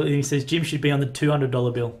 Absolutely. He says Jim should be on the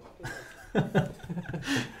 $200 bill.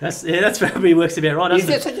 That's probably works about right. Is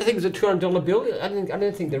there such a thing as a $200 bill? I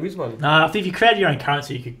don't think there is one. No, I think if you created your own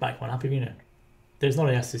currency, you could make one up. If you know, there's not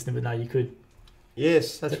in our system, but no, you could.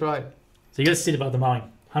 Yes, that's right. So you got to sit above the mowing.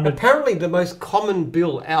 Apparently, the most common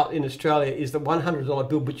bill out in Australia is the $100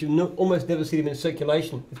 bill, but you almost never see them in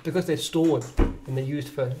circulation. It's because they're stored and they're used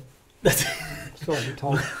for. That's what I'm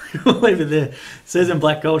told. We'll leave it there. Says in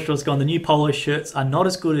Black Gold Shorts gone. The new polo shirts are not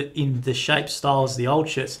as good in the shape style as the old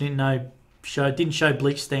shirts. Didn't show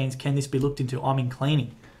bleach stains. Can this be looked into? I'm in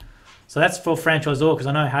cleaning. So that's for franchisor because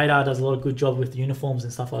I know Haydar does a lot of good job with the uniforms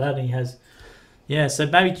and stuff like that, and he has. Yeah, so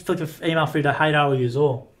maybe flick an email through to Haydar or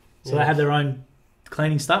Uzor. So they have their own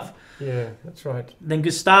cleaning stuff. Yeah, that's right. Then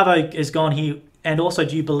Gustavo has gone here. And also,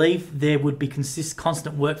 do you believe there would be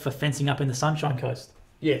constant work for fencing up in the Sunshine Coast?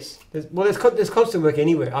 Yes. There's constant work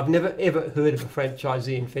anywhere. I've never ever heard of a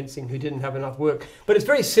franchisee in fencing who didn't have enough work. But it's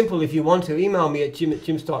very simple if you want to. Email me at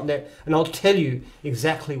jim@jims.net and I'll tell you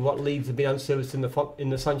exactly what leads have been unserviced in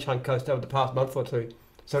the Sunshine Coast over the past month or two.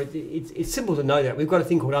 So it's simple to know that. We've got a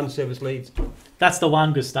thing called unserviced leads. That's the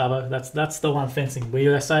one, Gustavo. That's the one, fencing. We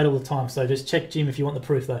say it all the time. So just check Jim if you want the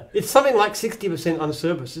proof, though. It's something like 60%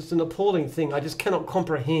 unserviced. It's an appalling thing. I just cannot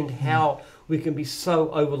comprehend how we can be so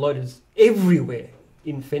overloaded everywhere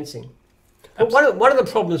in fencing. But one of the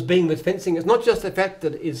problems being with fencing is not just the fact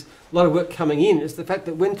that there's a lot of work coming in. It's the fact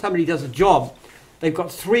that when somebody does a job, they've got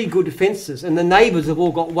 3 good fences and the neighbours have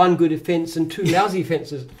all got 1 good fence and 2 lousy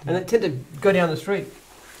fences, and they tend to go down the street.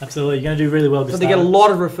 Absolutely, you're going to do really well. So they get a lot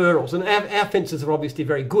of referrals, and our fences are obviously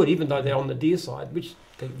very good, even though they're on the deer side, which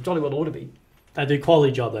they jolly well ought to be. They do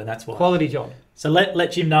quality job though, and that's why. Quality job. So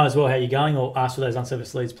let Jim know as well how you're going, or ask for those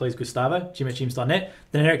unserviced leads, please, Gustavo. Jim@jims.net.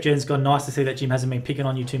 Then Eric Jen's gone. Nice to see that Jim hasn't been picking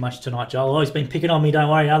on you too much tonight, Joel. Oh, he's been picking on me. Don't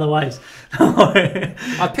worry, in other ways.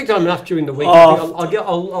 I picked on him enough during the week. Oh,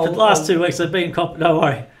 for the last 2 weeks, I've been cop. Don't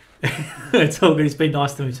worry, it's all good. He's been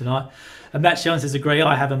nice to me tonight. And Matt Shellen says, agree.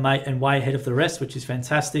 I have a mate and way ahead of the rest, which is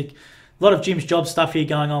fantastic. A lot of Jim's job stuff here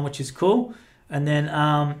going on, which is cool. And then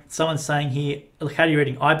someone's saying here, Katie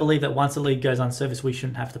Reading, I believe that once a lead goes unserviced, we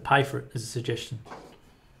shouldn't have to pay for it, as a suggestion.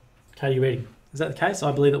 Katie Reading, is that the case?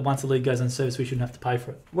 I believe that once a lead goes unserviced, we shouldn't have to pay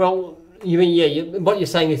for it. Well, you mean, what you're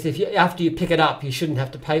saying is after you pick it up, you shouldn't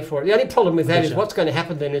have to pay for it. The only problem with that is what's going to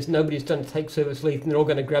happen then is nobody's going to take service leads and they're all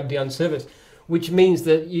going to grab the unserviced, which means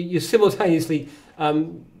that you simultaneously...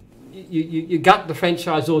 You gut the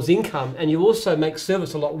franchisor's income, and you also make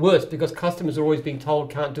service a lot worse because customers are always being told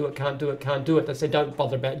can't do it. They say don't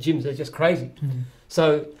bother about gyms; they're just crazy.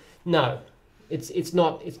 So no, it's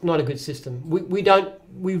not a good system.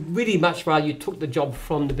 We really much rather you took the job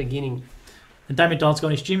from the beginning. And Damien Don's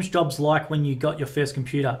gone, is Jim's job's like when you got your first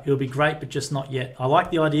computer? It'll be great, but just not yet. I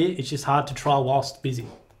like the idea. It's just hard to try whilst busy.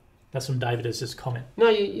 That's from David as his comment. No,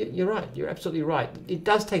 you're right. You're absolutely right. It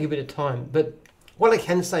does take a bit of time, but what I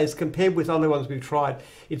can say is compared with other ones we've tried,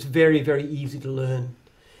 it's very, very easy to learn.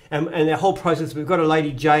 And the whole process, we've got a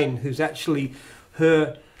lady, Jane, who's actually,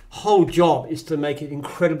 her whole job is to make it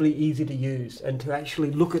incredibly easy to use and to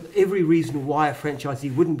actually look at every reason why a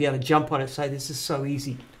franchisee wouldn't be able to jump on it and say, this is so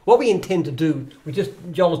easy. What we intend to do,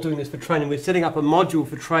 Joel's doing this for training, we're setting up a module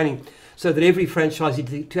for training so that every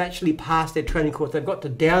franchisee, to actually pass their training course, they've got to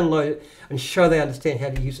download it and show they understand how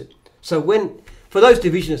to use it. So for those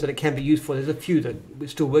divisions that it can be used for, there's a few that we're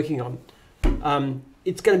still working on,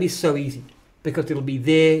 it's going to be so easy because it'll be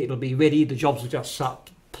there, it'll be ready, the jobs will just start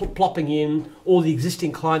plopping in, all the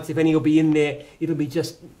existing clients, if any, will be in there, it'll be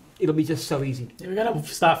just so easy. Yeah, we're going to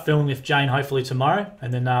start filming with Jane hopefully tomorrow,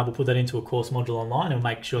 and then we'll put that into a course module online and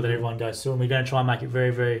make sure that everyone goes through, and we're going to try and make it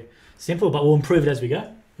very, very simple, but we'll improve it as we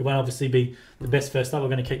go. It won't obviously be the best first up. We're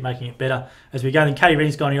going to keep making it better as we go. Then Katie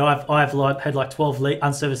Reading's gone, I've had like 12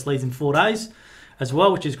 unserviced leads in 4 days as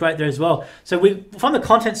well, which is great there as well. So from the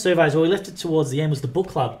content surveys, we left it towards the end was the book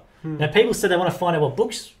club. Now people said they want to find out what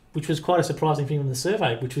books, which was quite a surprising thing from the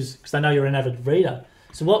survey, which was because they know you're an avid reader.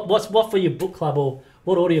 So what for your book club, or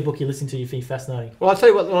What audiobook you listen to you think fascinating? Well, I'll tell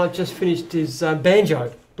you what, the one I just finished is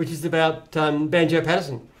Banjo, which is about Banjo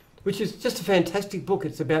Patterson, which is just a fantastic book.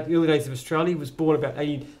 It's about the early days of Australia. He was born about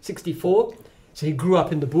 1864, so he grew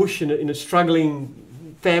up in the bush in a struggling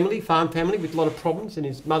farm family with a lot of problems, and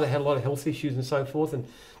his mother had a lot of health issues and so forth, and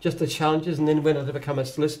just the challenges, and then went on to become a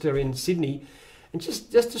solicitor in Sydney. And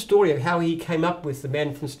just a story of how he came up with the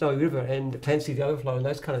Man from Snowy River and Clancy the Overflow and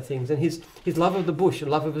those kind of things, and his love of the bush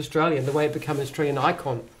and love of Australia and the way it became an Australian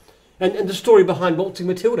icon. And the story behind Waltzing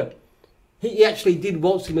Matilda. He actually did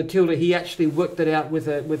Waltzing Matilda. He actually worked it out with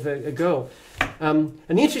a girl. And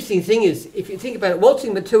the interesting thing is, if you think about it,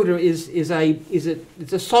 Waltzing Matilda is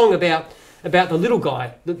a song about the little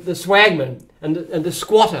guy, the swagman, and the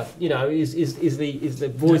squatter. You know, is the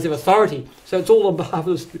voice of authority. So it's all on behalf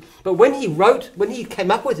of. But when he came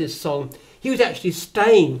up with this song, he was actually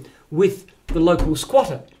staying with the local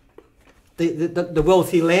squatter, the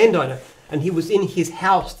wealthy landowner. And he was in his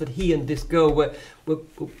house that he and this girl were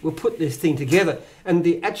put this thing together. And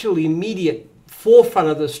the actual immediate forefront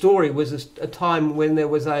of the story was a time when there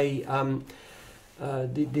was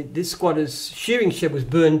this squatter's shearing shed was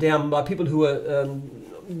burned down by people who were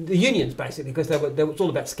the unions, basically, because they was all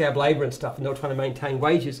about scab labour and stuff, and they were trying to maintain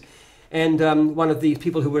wages. And one of these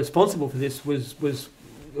people who were responsible for this was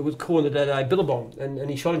cornered at a billabong, and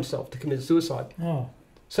he shot himself to commit suicide. Oh.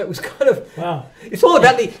 So it was kind of wow. It's all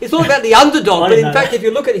about the underdog. But in fact, if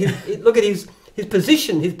you look at his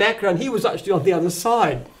position, his background, he was actually on the other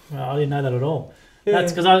side. Well, I didn't know that at all. Yeah.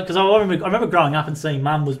 That's because I remember growing up and seeing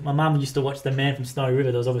my mum used to watch The Man from Snowy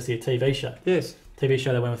River. There was obviously a TV show. Yes. TV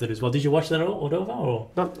show that went with it as well. Did you watch that at all, or?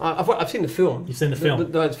 No, I've seen the film. You've seen the film.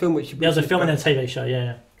 The film which there was a film and a TV show.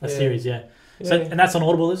 Yeah, a series. Yeah. So and that's on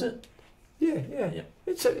Audible, is it? Yeah.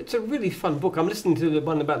 It's a really fun book. I'm listening to the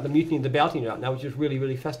one about the Mutiny of the Bounty right now, which is really,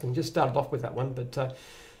 really fascinating. Just started off with that one, but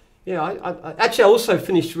I actually also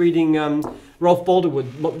finished reading Rolf Boldwood,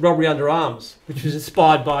 Robbery Under Arms, which was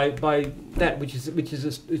inspired by that, which is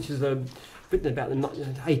written about the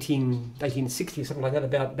 1860 something like that,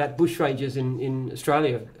 about bushrangers in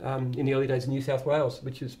Australia in the early days in New South Wales,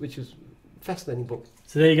 which is a fascinating book.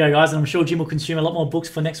 So there you go, guys, and I'm sure Jim will consume a lot more books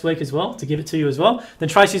for next week as well, to give it to you as well. Then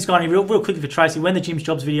Tracy's gone real quickly for Tracy. When the Jim's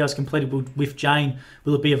Jobs video is completed with Jane,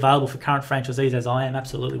 will it be available for current franchisees as I am?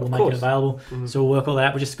 Absolutely, we'll make it available. Mm-hmm. So we'll work all that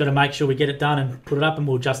out. We've just got to make sure we get it done and put it up, and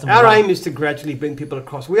we'll adjust them. Our aim is to gradually bring people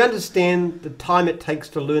across. We understand the time it takes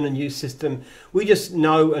to learn a new system. We just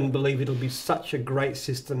know and believe it'll be such a great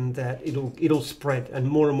system that it'll spread, and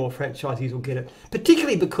more franchisees will get it.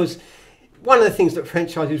 Particularly because one of the things that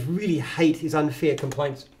franchisees really hate is unfair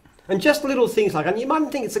complaints. And just little things like, and you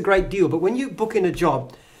might think it's a great deal, but when you book in a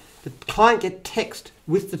job, the client get text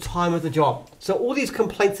with the time of the job. So all these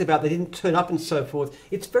complaints about they didn't turn up and so forth,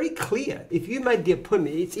 it's very clear. If you made the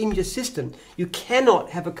appointment, it's in your system. You cannot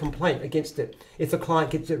have a complaint against it if the client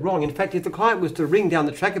gets it wrong. In fact, if the client was to ring down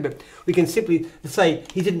the track a bit, we can simply say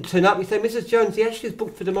he didn't turn up. We say, Mrs. Jones, he actually is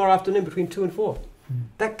booked for tomorrow afternoon between 2 and 4.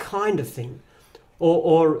 That kind of thing.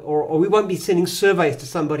 Or we won't be sending surveys to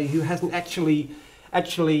somebody who hasn't actually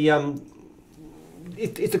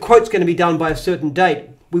if the quote's going to be done by a certain date,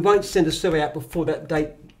 we won't send a survey out before that date,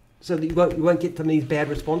 so that you won't get some of these bad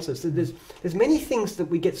responses. So there's many things that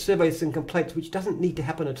we get surveys and complaints which doesn't need to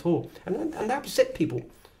happen at all, and they upset people.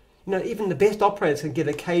 You know, even the best operators can get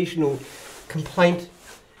occasional complaint.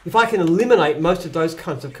 If I can eliminate most of those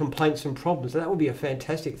kinds of complaints and problems, that would be a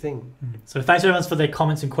fantastic thing. So thanks everyone for their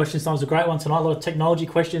comments and questions. That was a great one tonight. A lot of technology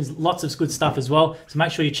questions, lots of good stuff as well. So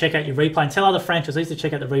make sure you check out your replay and tell other franchisees to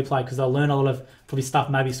check out the replay, because they'll learn a lot of probably stuff,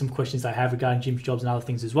 maybe some questions they have regarding Jim's Jobs and other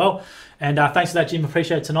things as well. And thanks for that, Jim.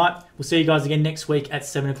 Appreciate it tonight. We'll see you guys again next week at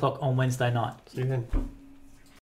 7 o'clock on Wednesday night. See you then.